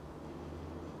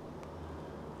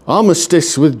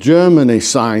 Armistice with Germany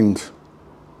signed,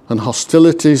 and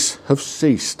hostilities have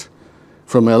ceased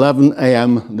from 11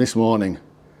 a.m. this morning.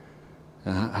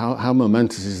 How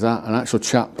momentous is that? An actual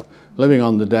chap living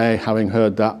on the day, having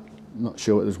heard that, not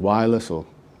sure it was wireless or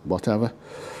whatever.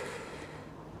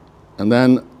 And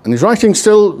his writing's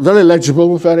still very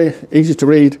legible, very easy to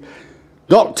read.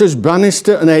 Doctors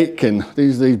Bannister and Aitken,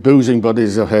 these boozing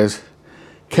buddies of his,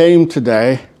 came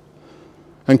today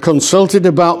and consulted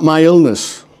about my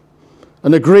illness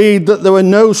and agreed that there were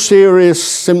no serious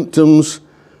symptoms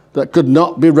that could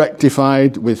not be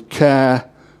rectified with care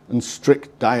and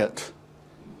strict diet.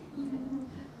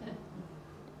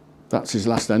 That's his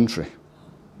last entry.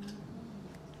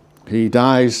 He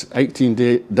dies 18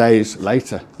 days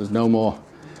later. There's no more.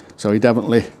 So he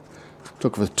definitely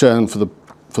took a turn for the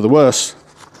worse.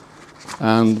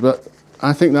 But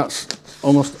I think that's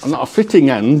almost not a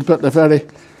fitting end, but a very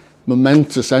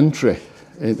momentous entry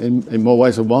in more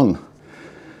ways than one.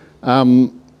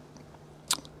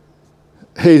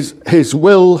 His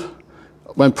will,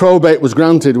 when probate was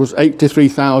granted, was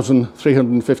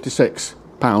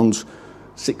 £83,356,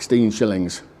 16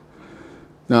 shillings.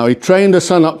 Now, he trained a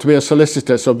son up to be a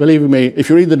solicitor, so believe me, if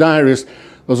you read the diaries,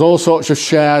 There's all sorts of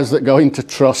shares that go into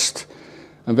trust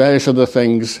and various other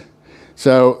things.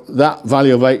 So that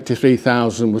value of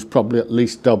 83,000 was probably at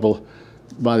least double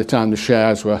by the time the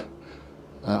shares were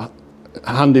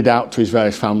handed out to his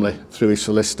various family through his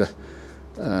solicitor,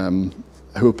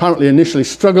 who apparently initially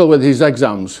struggled with his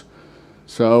exams.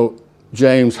 So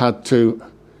James had to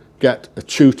get a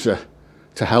tutor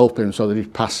to help him so that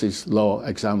he'd pass his law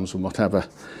exams and whatever.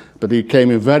 But he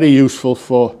came in very useful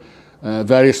for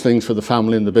various things for the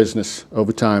family and the business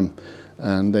over time.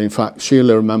 And in fact,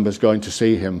 Sheila remembers going to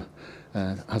see him,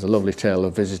 has a lovely tale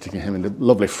of visiting him in a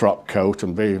lovely frock coat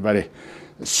and very, very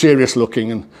serious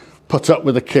looking, and put up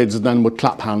with the kids and then would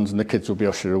clap hands and the kids would be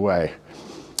ushered away.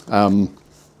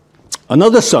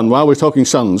 Another son, while we're talking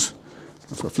sons,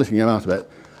 so we're flicking him out a bit,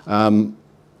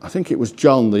 I think it was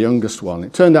John, the youngest one.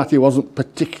 It turned out he wasn't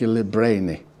particularly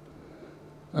brainy.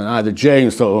 And either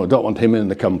James thought, oh, I don't want him in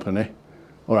the company,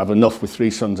 or have enough with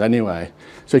 3 sons anyway.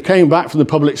 So he came back from the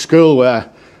public school where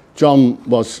John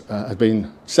had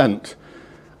been sent,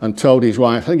 and told his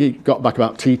wife, I think he got back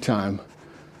about tea time,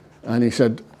 and he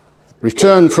said,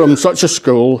 returned from such a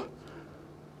school,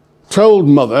 told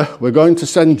mother we're going to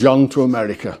send John to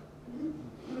America.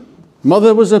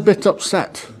 Mother was a bit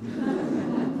upset.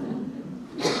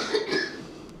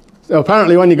 So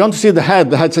apparently when he'd gone to see the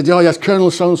head said, oh yes,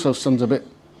 Colonel so-and-so's son's a bit,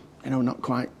 not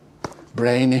quite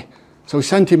brainy. So we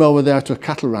sent him over there to a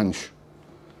cattle ranch.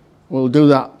 We'll do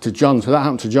that to John. So that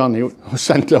happened to John. He was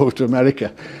sent over to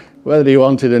America, whether he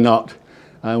wanted or not,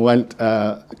 and went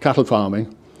cattle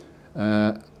farming.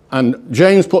 And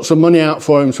James put some money out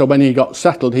for him so when he got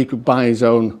settled, he could buy his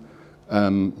own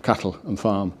cattle and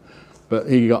farm. But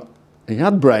he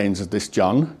had brains, this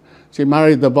John, so he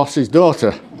married the boss's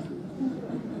daughter.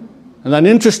 And then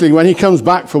interestingly, when he comes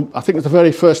back from, I think it's the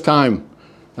very first time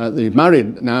he's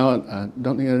married now, I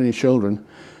don't think he had any children,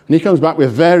 and he comes back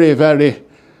with very, very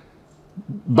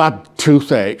bad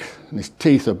toothache, and his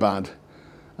teeth are bad.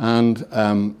 And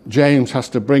James has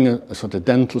to bring a sort of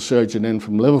dental surgeon in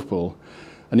from Liverpool,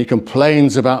 and he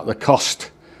complains about the cost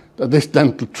that this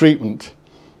dental treatment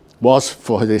was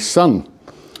for his son.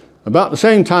 About the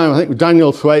same time, I think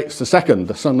Daniel Thwaites II,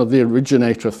 the son of the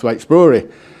originator of Thwaites Brewery,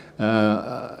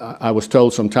 I was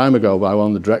told some time ago by one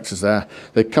of the directors there,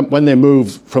 when they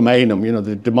moved from Aynham,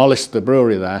 they demolished the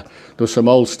brewery there was some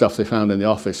old stuff they found in the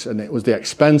office, and it was the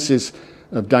expenses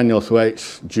of Daniel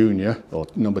Thwaites Jr., or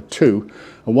number 2,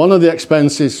 and one of the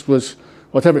expenses was,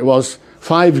 whatever it was,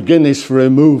 5 guineas for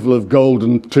removal of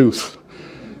golden tooth.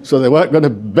 So they weren't going to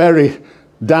bury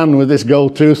Dan with this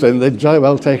gold tooth in, they'd jolly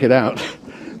well take it out.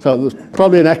 So there's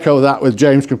probably an echo of that with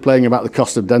James complaining about the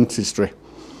cost of dentistry.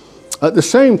 At the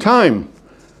same time,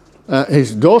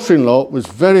 his daughter-in-law was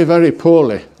very, very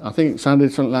poorly. I think it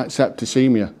sounded something like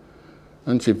septicemia.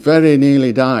 And she very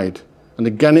nearly died. And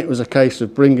again, it was a case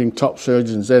of bringing top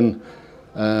surgeons in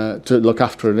to look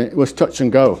after her. And it was touch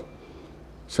and go.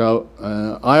 So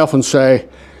I often say,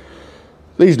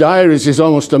 these diaries is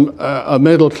almost a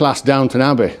middle-class Downton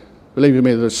Abbey. Believe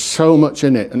me, there's so much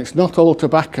in it. And it's not all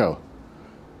tobacco.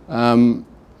 You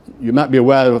might be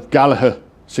aware of Gallagher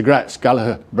cigarettes,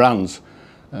 Gallagher brands,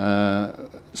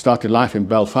 started life in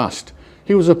Belfast.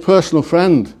 He was a personal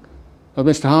friend of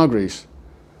Mr. Hargreaves.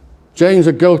 James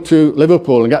would go to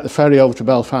Liverpool and get the ferry over to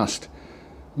Belfast.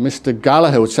 Mr.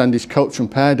 Gallagher would send his coach and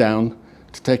pair down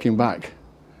to take him back.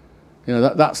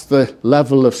 That's the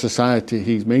level of society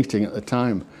he's meeting at the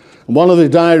time. And one of the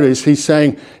diaries, he's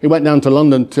saying he went down to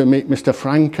London to meet Mr.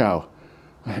 Franco.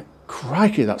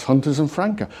 Crikey, that's Hunters and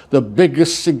Franco, the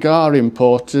biggest cigar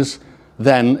importers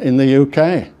then in the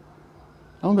UK.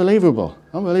 Unbelievable,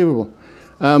 unbelievable.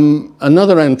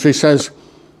 Another entry says,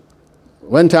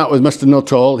 went out with Mr.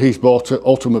 Nuttall, he's bought an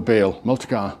automobile,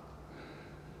 motorcar.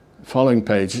 Following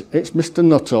page, it's Mr.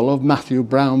 Nuttall of Matthew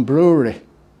Brown Brewery.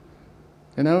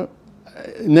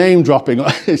 Name dropping,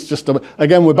 it's just,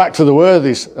 again, we're back to the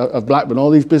worthies of Blackburn,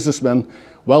 all these businessmen,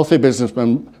 wealthy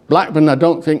businessmen. Blackburn, I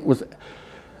don't think, was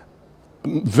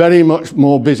very much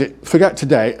more busy. Forget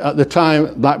today, at the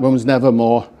time, Blackburn was never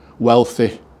more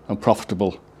wealthy and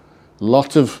profitable. A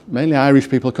lot of mainly Irish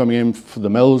people coming in for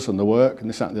the mills and the work and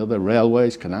this, that and the other,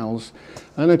 railways, canals.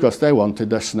 And of course they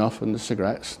wanted their snuff and the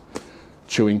cigarettes,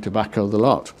 chewing tobacco, the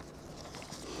lot.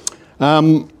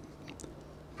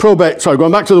 Probate, sorry,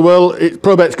 going back to the will,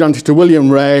 probate's granted to William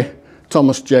Ray,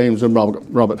 Thomas James and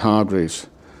Robert Hargreaves.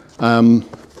 Again,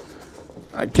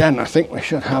 I think we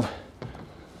should have,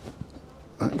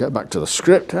 get back to the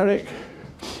script, Eric.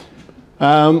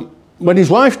 When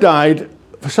his wife died,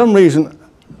 for some reason,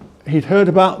 he'd heard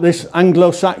about this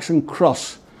Anglo-Saxon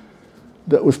cross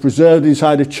that was preserved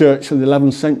inside a church in the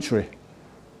 11th century.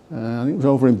 I think it was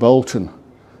over in Bolton.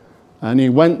 And he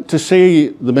went to see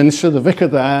the minister, the vicar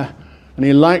there, and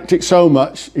he liked it so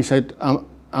much, he said, am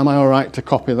I all right to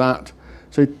copy that?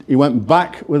 So he went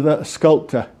back with a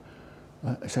sculptor.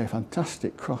 It's a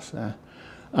fantastic cross there.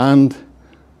 And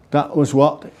that was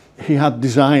what he had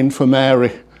designed for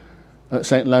Mary at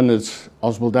St Leonard's,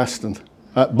 Balderstone.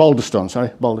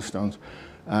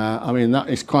 I mean, that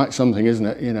is quite something, isn't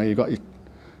it? You know, you've got your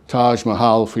Taj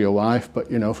Mahal for your wife,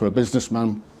 but, you know, for a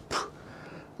businessman,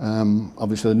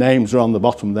 obviously the names are on the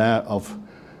bottom there of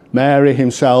Mary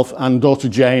himself, and daughter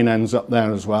Jane ends up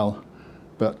there as well.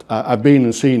 But I've been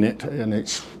and seen it, and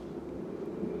it's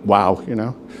wow, you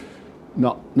know,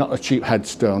 not a cheap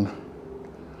headstone.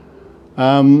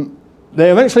 They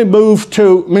eventually moved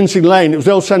to Mincing Lane. It was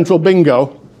the old Central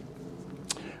Bingo.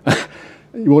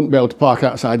 You wouldn't be able to park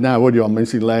outside now, would you, on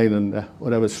Mincing Lane and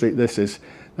whatever street this is.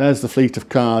 There's the fleet of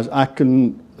cars. I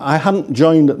hadn't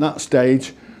joined at that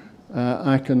stage.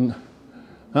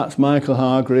 That's Michael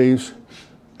Hargreaves.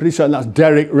 Pretty certain that's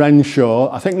Derek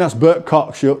Renshaw. I think that's Bert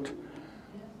Cockshut.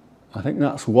 I think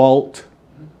that's Walt.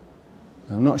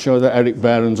 I'm not sure that Eric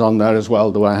Baron's on there as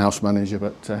well, the warehouse manager,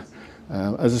 but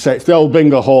as I say, it's the old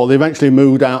bingo hall. They eventually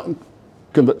moved out,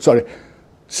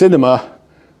 cinema,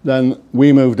 then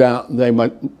we moved out, they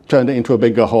turned it into a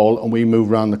bingo hall, and we moved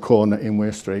round the corner in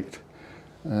Weir Street.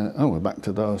 We're back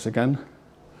to those again.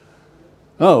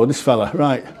 Oh, this fella,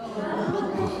 right.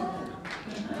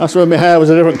 That's when my hair was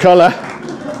a different colour.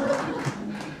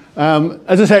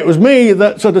 As I say, it was me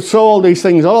that sort of saw all these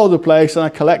things all over the place, and I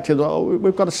collected, oh,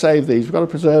 we've got to save these, we've got to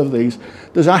preserve these.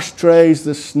 There's ashtrays,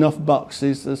 there's snuff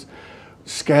boxes, there's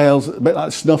scales, a bit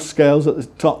like snuff scales at the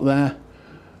top there.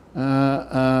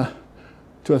 And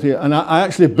I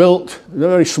actually built a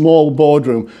very small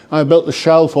boardroom. I built the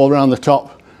shelf all around the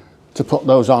top to put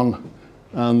those on.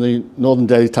 And the Northern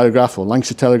Daily Telegraph, or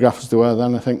Lancashire Telegraph as they were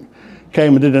then, I think,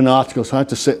 came and did an article, so I had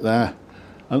to sit there.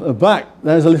 And at the back,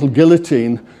 there's a little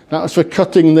guillotine. That was for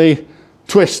cutting the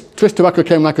twist. Twist tobacco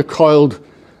came like a coiled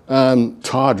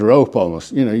tarred rope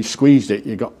almost. You know, you squeezed it,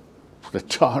 you got the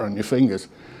tar on your fingers.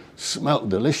 Smelt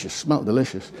delicious, smelt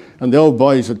delicious. And the old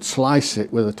boys would slice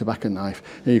it with a tobacco knife.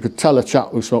 And you could tell a chap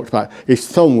who smoked tobacco, his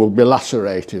thumb would be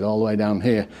lacerated all the way down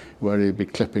here, where he'd be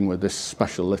clipping with this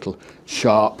special little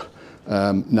sharp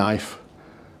knife,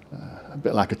 a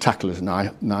bit like a tackler's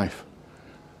knife.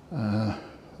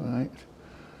 Right.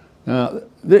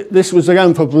 This was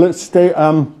again for publicity.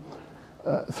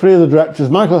 Three of the directors: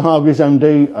 Michael Hargreaves,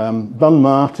 MD, Don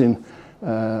Martin.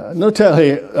 No tell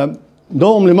here.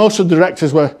 Normally, most of the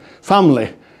directors were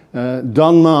family.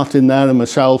 Don Martin there and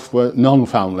myself were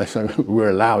non-family, so we were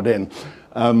allowed in.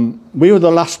 We were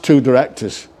the last two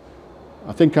directors.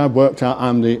 I think I've worked out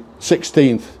I'm the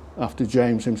 16th after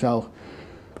James himself.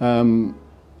 And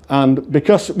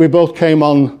because we both came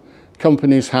on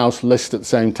Company's House list at the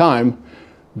same time,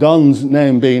 Don's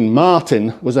name being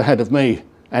Martin was ahead of me,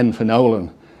 N for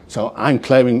Nolan. So I'm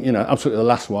claiming, you know, absolutely the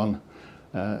last one.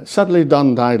 Sadly,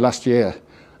 Don died last year.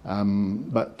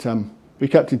 But we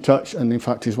kept in touch, and in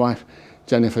fact his wife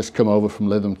Jennifer's come over from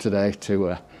Lytham today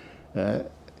to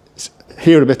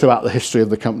hear a bit about the history of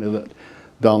the company that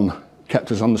Don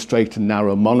kept us on the straight and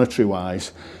narrow monetary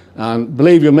wise. And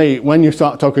believe you me, when you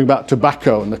start talking about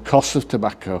tobacco and the cost of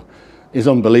tobacco is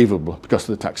unbelievable because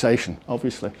of the taxation,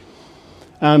 obviously.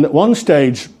 And at one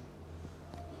stage,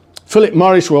 Philip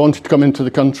Morris wanted to come into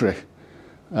the country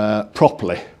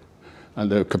properly, and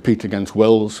they would compete against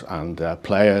Wills and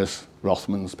Players,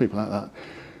 Rothmans, people like that.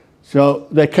 So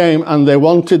they came and they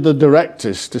wanted the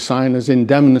directors to sign as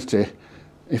indemnity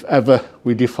if ever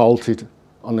we defaulted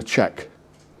on a cheque.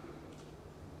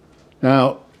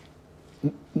 Now,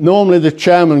 normally the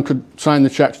chairman could sign the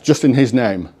cheques just in his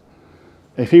name.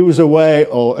 If he was away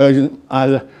or urgent,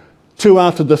 either 2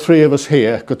 out of the 3 of us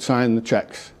here could sign the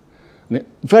cheques. And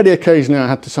very occasionally I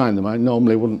had to sign them. I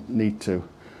normally wouldn't need to.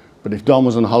 But if Don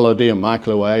was on holiday and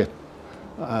Michael away,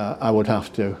 I would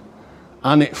have to.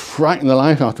 And it frightened the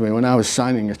life out of me when I was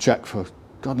signing a cheque for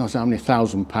God knows how many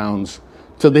 £1,000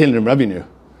 to the Inland Revenue.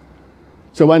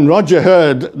 So when Roger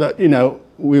heard that, you know,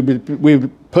 we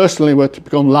personally were to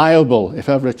become liable if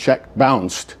ever a cheque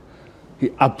bounced,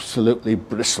 he absolutely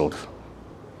bristled.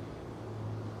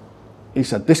 He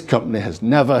said, this company has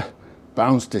never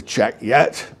bounced a cheque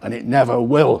yet, and it never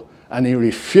will. And he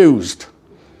refused.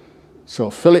 So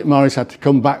Philip Morris had to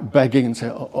come back begging and say,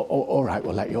 all right,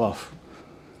 we'll let you off.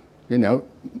 You know,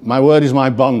 my word is my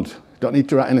bond. Don't need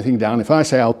to write anything down. If I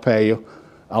say I'll pay you,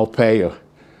 I'll pay you.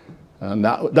 And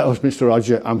that was Mr.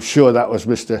 Roger. I'm sure that was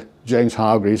Mr. James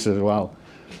Hargreaves as well.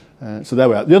 So there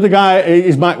we are. The other guy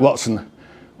is Mike Watson.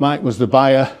 Mike was the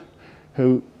buyer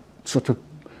who sort of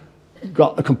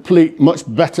got a complete, much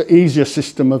better, easier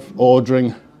system of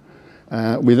ordering.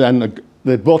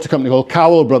 They bought a company called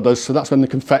Cowell Brothers, so that's when the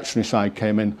confectionery side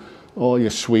came in. All your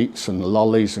sweets and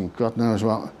lollies and God knows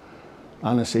what,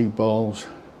 aniseed balls.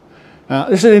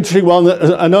 This is an interesting one, that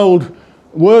an old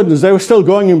Wordens, they were still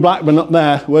going in Blackburn up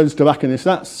there, Wordens Tobacconists.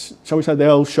 That's, shall we say, the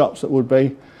old shops that would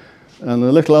be. And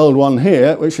the little old one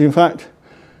here, which in fact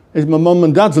is my mum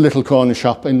and dad's little corner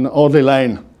shop in Audley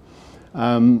Lane.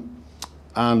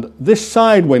 And this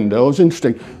side window was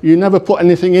interesting. You never put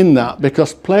anything in that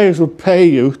because players would pay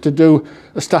you to do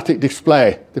a static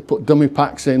display. They put dummy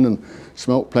packs in and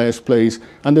smoke players please,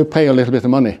 and they'd pay you a little bit of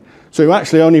money. So you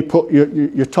actually only put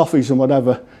your toffees and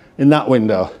whatever in that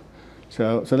window.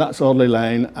 So that's Audley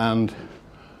Lane, and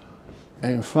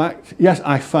in fact, yes,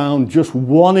 I found just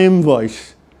one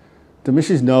invoice to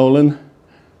Mrs. Nolan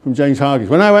from James Hargreaves.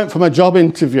 When I went for my job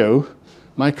interview,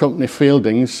 my company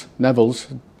Fieldings, Neville's,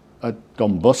 had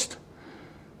gone bust.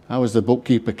 I was the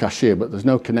bookkeeper cashier, but there's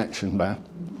no connection there.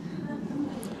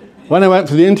 When I went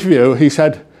for the interview, he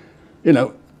said, you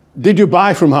know, did you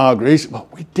buy from Hargreaves? Well,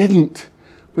 we didn't.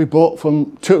 We bought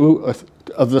from two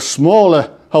of the smaller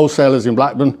wholesalers in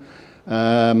Blackburn,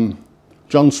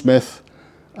 John Smith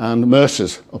and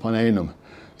Mercer's up on Aynham.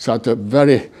 So I had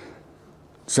to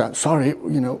sorry,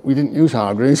 you know, we didn't use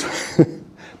Hargreaves,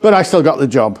 but I still got the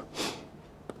job.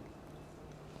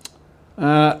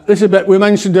 This is a bit we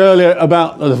mentioned earlier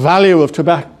about the value of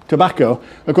tobacco.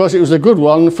 Of course, it was a good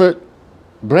one for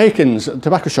break-ins at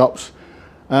tobacco shops.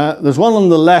 There's one on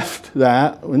the left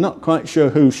there. We're not quite sure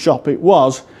whose shop it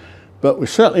was, but we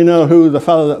certainly know who the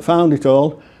fellow that found it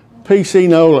all. PC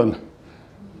Nolan,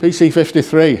 PC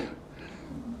 53.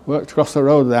 Worked across the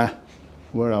road there.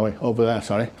 Where are we? Over there,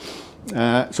 sorry.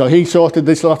 So he sorted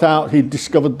this lot out. He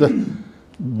discovered the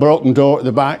broken door at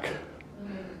the back.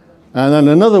 And then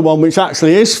another one, which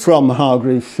actually is from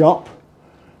Hargreaves' shop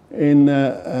in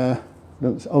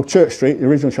Church Street, the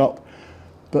original shop.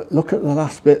 But look at the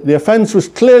last bit. The offence was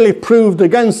clearly proved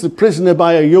against the prisoner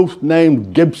by a youth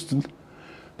named Gibson.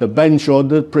 The bench ordered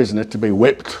the prisoner to be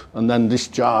whipped and then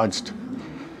discharged.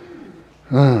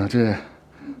 Oh dear.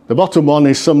 The bottom one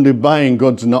is somebody buying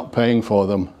goods and not paying for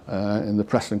them in the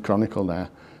Preston Chronicle there.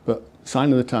 But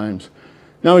sign of the times.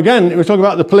 Now again, we're talking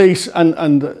about the police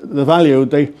and the value.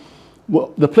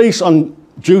 The police on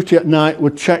duty at night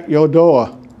would check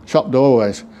your shop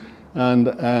doorways. And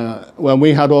when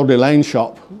we had Audley Lane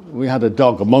shop, we had a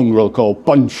dog, a mongrel called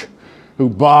Punch, who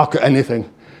barked at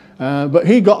anything. But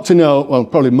he got to know, well,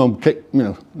 probably mum kicked, you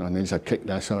know, no, I nearly said kicked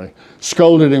there, sorry,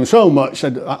 scolded him so much,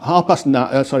 said, 10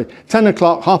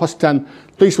 o'clock, 10:30,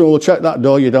 policeman will check that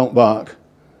door, you don't bark.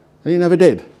 And he never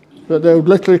did. But they would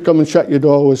literally come and check your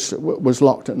door was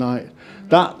locked at night.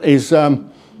 That is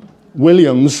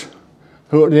Williams,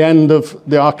 who at the end of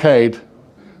the arcade,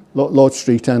 Lord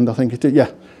Street end, I think it is,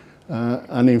 yeah.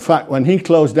 And in fact, when he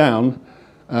closed down,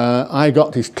 I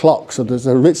got his clock, so there's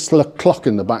a Ritzler clock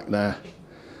in the back there.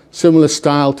 Similar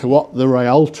style to what the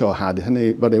Rialto had.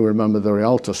 Anybody remember the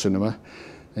Rialto cinema?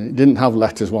 And it didn't have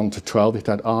letters 1 to 12, it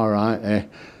had R-I-A.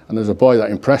 And there's a boy that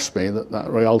impressed me that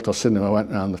Rialto cinema went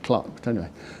around the clock. But anyway,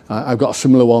 I've got a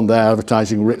similar one there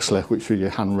advertising Ritzler, which was your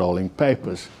hand-rolling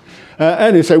papers.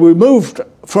 Anyway, so we moved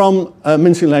from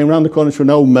Mincing Lane round the corner to an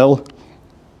old mill.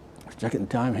 Checking the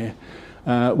time here.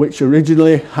 Which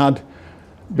originally had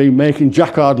been making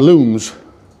jacquard looms.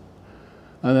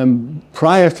 And then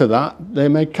prior to that, they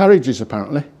made carriages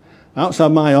apparently. Outside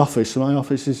my office, so my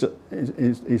office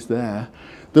is there.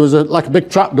 There was like a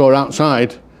big trapdoor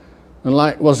outside, and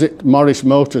like, was it Morris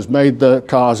Motors made the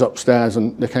cars upstairs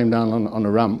and they came down on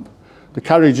a ramp. The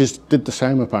carriages did the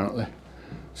same apparently.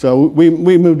 So we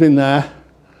moved in there.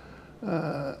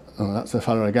 Oh, that's the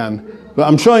fellow again. But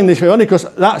I'm showing this only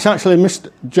because that's actually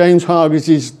Mr. James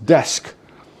Hargreaves' desk.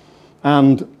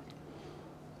 And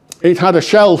it had a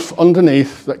shelf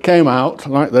underneath that came out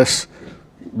like this,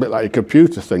 a bit like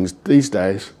computer things these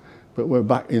days, but we're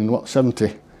back in, what,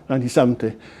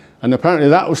 1970. And apparently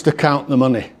that was to count the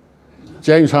money.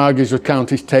 James Hargreaves would count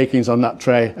his takings on that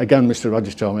tray. Again, Mr.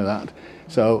 Rogers told me that.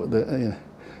 So,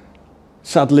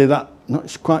 sadly,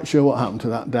 not quite sure what happened to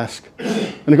that desk.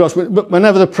 And of course,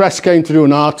 whenever the press came to do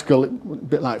an article, a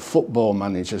bit like football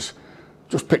managers,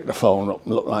 just pick the phone up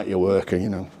and look like you're working, you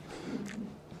know.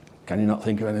 Can you not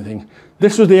think of anything?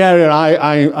 This was the area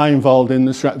I involved in,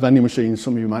 the Shrek vending machines,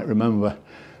 some of you might remember.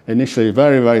 Initially,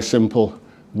 very, very simple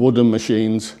wooden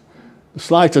machines. The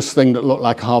slightest thing that looked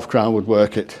like a half crown would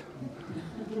work it.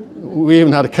 We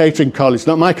even had a catering college,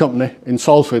 not my company, in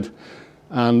Salford,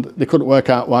 and they couldn't work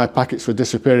out why packets were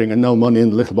disappearing and no money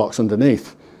in the little box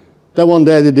underneath. Then one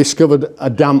day they discovered a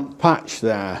damp patch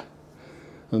there.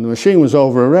 and the machine was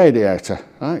over a radiator,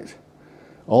 right?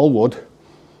 All wood.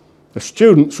 The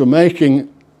students were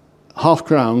making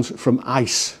half-crowns from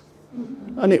ice,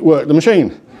 and it worked the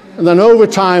machine. And then over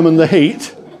time and the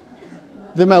heat,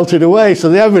 they melted away, so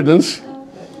the evidence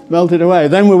melted away.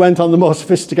 Then we went on the more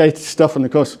sophisticated stuff, and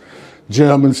of course,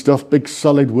 German stuff, big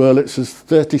solid Wurlitzers,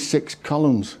 36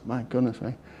 columns, my goodness,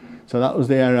 right? So that was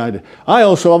the area I did. I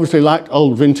also obviously liked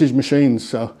old vintage machines,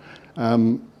 so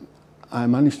I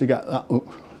managed to get that,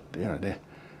 oh dear,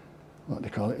 what do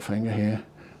you call it, finger here.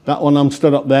 That one I'm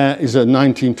stood up there is a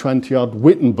 1920 odd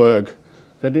Wittenberg.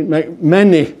 They didn't make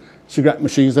many cigarette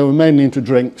machines, they were mainly into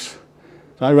drinks.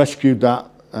 So I rescued that,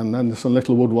 and then there's some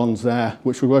little wood ones there,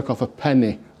 which would work off a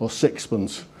penny or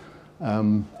sixpence.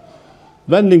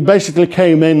 Vending basically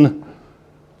came in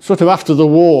sort of after the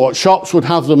war. Shops would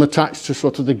have them attached to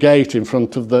sort of the gate in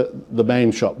front of the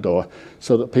main shop door,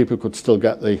 so that people could still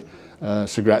get the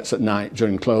cigarettes at night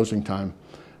during closing time.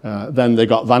 Then they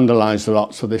got vandalised a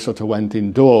lot, so they sort of went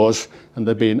indoors, and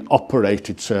there'd be an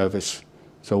operated service.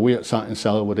 So we at Site and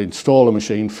Cellar would install a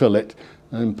machine, fill it,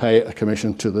 and pay a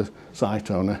commission to the site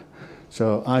owner.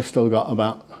 So I've still got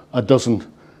about a dozen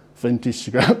vintage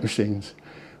cigarette machines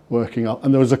working up.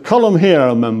 And there was a column here, I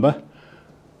remember,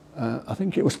 I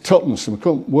think it was tuppence, and we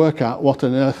couldn't work out what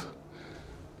on earth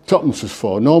tuppence was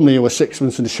for. Normally it was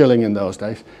sixpence and a shilling in those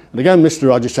days. And again, Mr.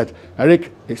 Rogers said,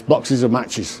 Eric, it's boxes of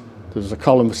matches. There was a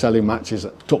column for selling matches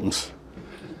at tuppence.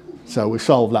 So we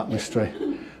solved that mystery.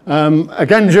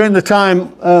 Again, during the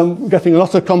time, getting a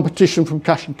lot of competition from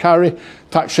cash and carry.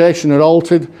 Taxation had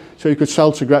altered, so you could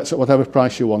sell cigarettes at whatever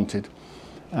price you wanted.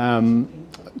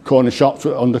 Corner shops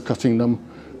were undercutting them.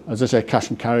 As I say, cash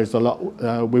and carry is a lot.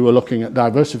 We were looking at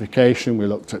diversification. We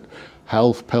looked at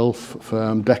health pill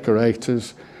firm,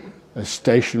 decorators, a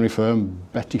stationery firm,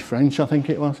 Betty French, I think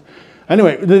it was.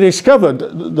 Anyway, they discovered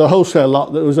the wholesale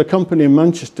lot. There was a company in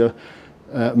Manchester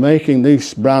making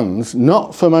these brands,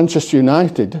 not for Manchester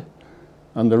United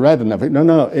and the red and everything.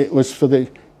 No, it was for the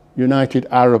United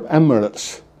Arab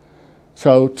Emirates.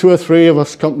 So 2 or 3 of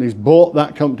us companies bought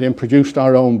that company and produced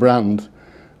our own brand,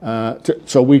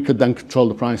 so we could then control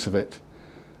the price of it.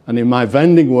 And in my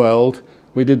vending world,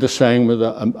 we did the same with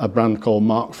a brand called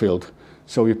Markfield.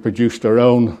 So we produced our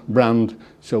own brand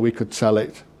so we could sell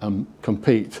it and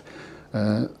compete.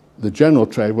 The general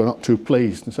trade were not too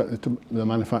pleased, and certainly the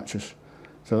manufacturers.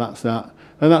 So that's that.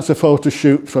 And that's a photo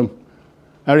shoot from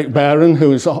Eric Barron,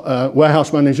 who was a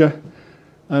warehouse manager.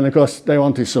 And of course, they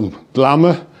wanted some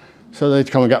glamour. So they'd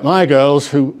come and get my girls,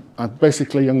 who are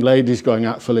basically young ladies going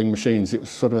out filling machines. It was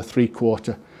sort of a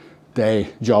 3-quarter day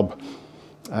job.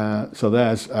 So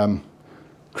there's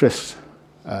Chris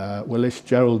Willis,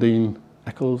 Geraldine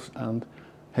Eccles, and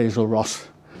Hazel Ross,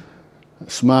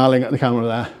 smiling at the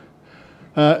camera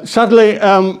there. Sadly,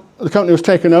 the company was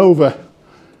taken over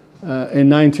in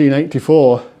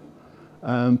 1984.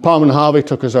 Palmer and Harvey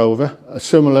took us over, a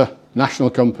similar national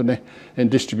company in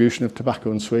distribution of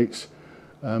tobacco and sweets.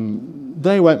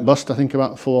 They went bust, I think,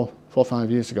 about 4 or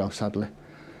 5 years ago, sadly.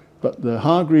 But the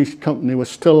Hargreaves company was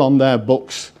still on their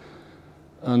books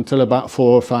until about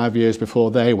 4 or 5 years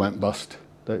before they went bust.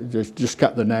 They just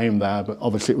kept the name there, but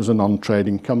obviously it was a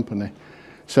non-trading company.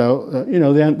 So, you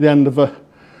know, the end of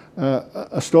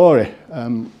a story.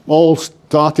 All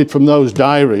started from those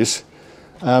diaries.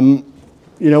 You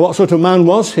know, what sort of man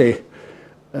was he?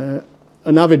 An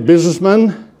avid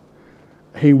businessman.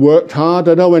 He worked hard.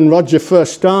 I know when Roger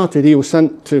first started, he was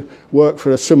sent to work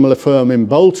for a similar firm in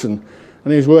Bolton,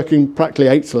 and he was working practically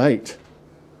 8 till 8.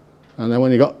 And then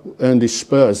when he earned his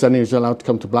spurs, then he was allowed to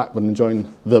come to Blackburn and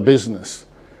join the business.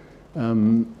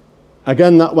 Again,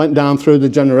 that went down through the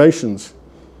generations.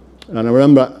 And I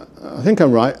remember, I think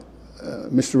I'm right,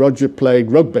 Mr. Roger played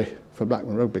rugby for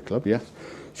Blackburn Rugby Club, yes.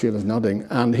 Sheila's nodding.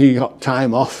 And he got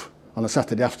time off on a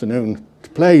Saturday afternoon to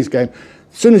play his game.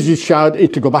 As soon as he showered, he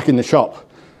had to go back in the shop,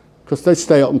 because they'd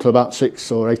stay up until about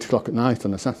 6 or 8 o'clock at night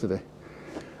on a Saturday.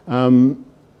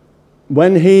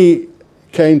 When he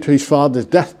came to his father's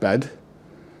deathbed,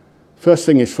 first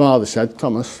thing his father said,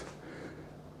 Thomas,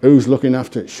 who's looking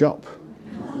after its shop?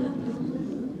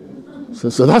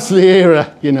 So that's the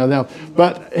era, you know. Now.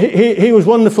 But he was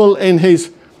wonderful in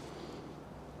his,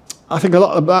 I think a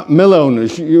lot about mill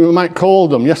owners, you might call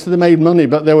them. Yes, they made money,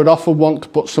 but they would often want to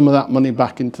put some of that money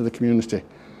back into the community.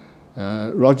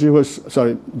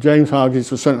 James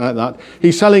Hargreaves was something like that.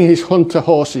 He's selling his Hunter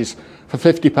horses for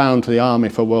 £50 to the army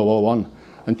for World War I,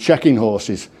 and checking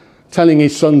horses, telling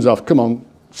his sons off, come on,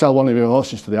 sell one of your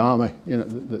horses to the army. You know,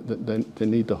 they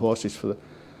need the horses for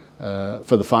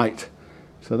the fight.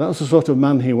 So that was the sort of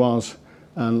man he was,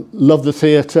 and loved the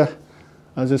theatre.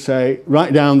 As I say,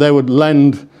 right down, they would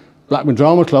lend Blackburn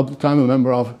Drama Club, at the time a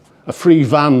member of, a free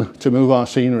van to move our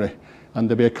scenery, and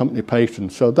to be a company patron.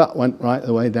 So that went right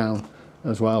the way down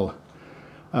as well.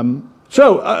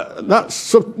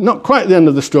 That's not quite the end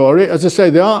of the story. As I say,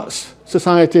 the Arts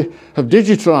Society have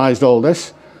digitalised all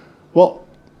this. What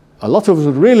a lot of us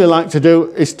would really like to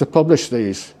do is to publish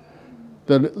these.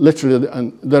 Literally,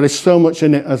 and there is so much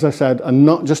in it, as I said, and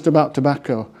not just about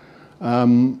tobacco.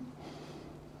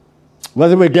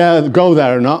 Whether we go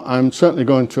there or not, I'm certainly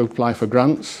going to apply for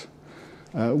grants.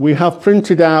 We have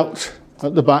printed out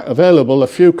at the back, available, a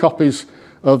few copies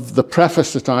of the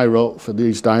preface that I wrote for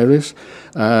these diaries,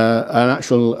 an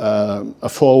actual a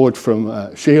foreword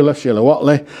from Sheila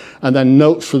Watley, and then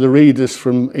notes for the readers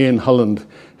from Ian Holland,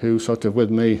 who sort of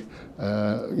with me,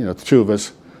 the two of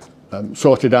us,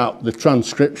 sorted out the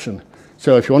transcription.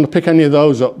 So if you want to pick any of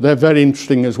those up, they're very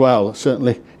interesting as well.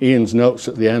 Certainly Ian's notes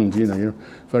at the end, you're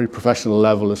very professional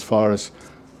level as far as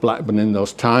Blackburn in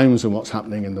those times and what's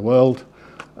happening in the world.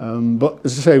 But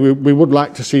as I say, we would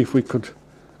like to see if we could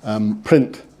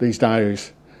print these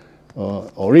diaries,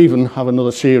 or even have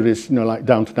another series, like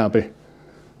Downton Abbey,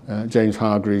 James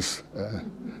Hargreaves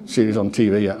series on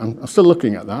TV. I'm still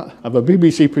looking at that. I have a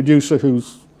BBC producer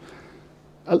who's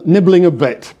nibbling a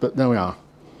bit, but there we are.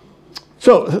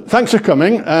 So thanks for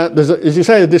coming. There's, as you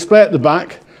say, a display at the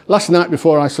back. Last night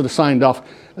before I sort of signed off,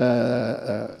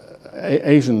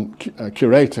 Asian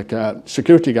curator,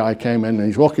 security guy came in and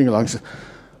he's walking along and said,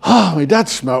 "Oh, my dad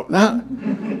smoked that.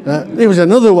 There was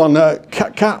another one,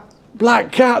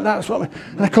 black cat, that's what,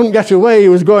 and I couldn't get away, he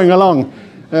was going along."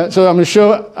 So I'm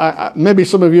sure maybe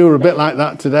some of you are a bit like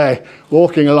that today,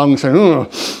 walking along saying, "Oh,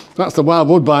 that's the wild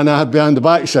woodbine I had behind the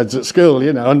bike sheds at school,"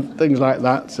 and things like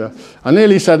that. So I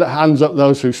nearly said hands up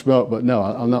those who smoke, but no,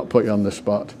 I'll not put you on the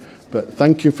spot. But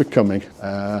thank you for coming.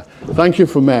 Thank you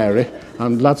for Mary.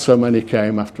 I'm glad so many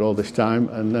came after all this time,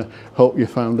 and hope you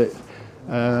found it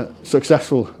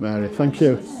successful, Mary. Thank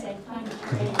you.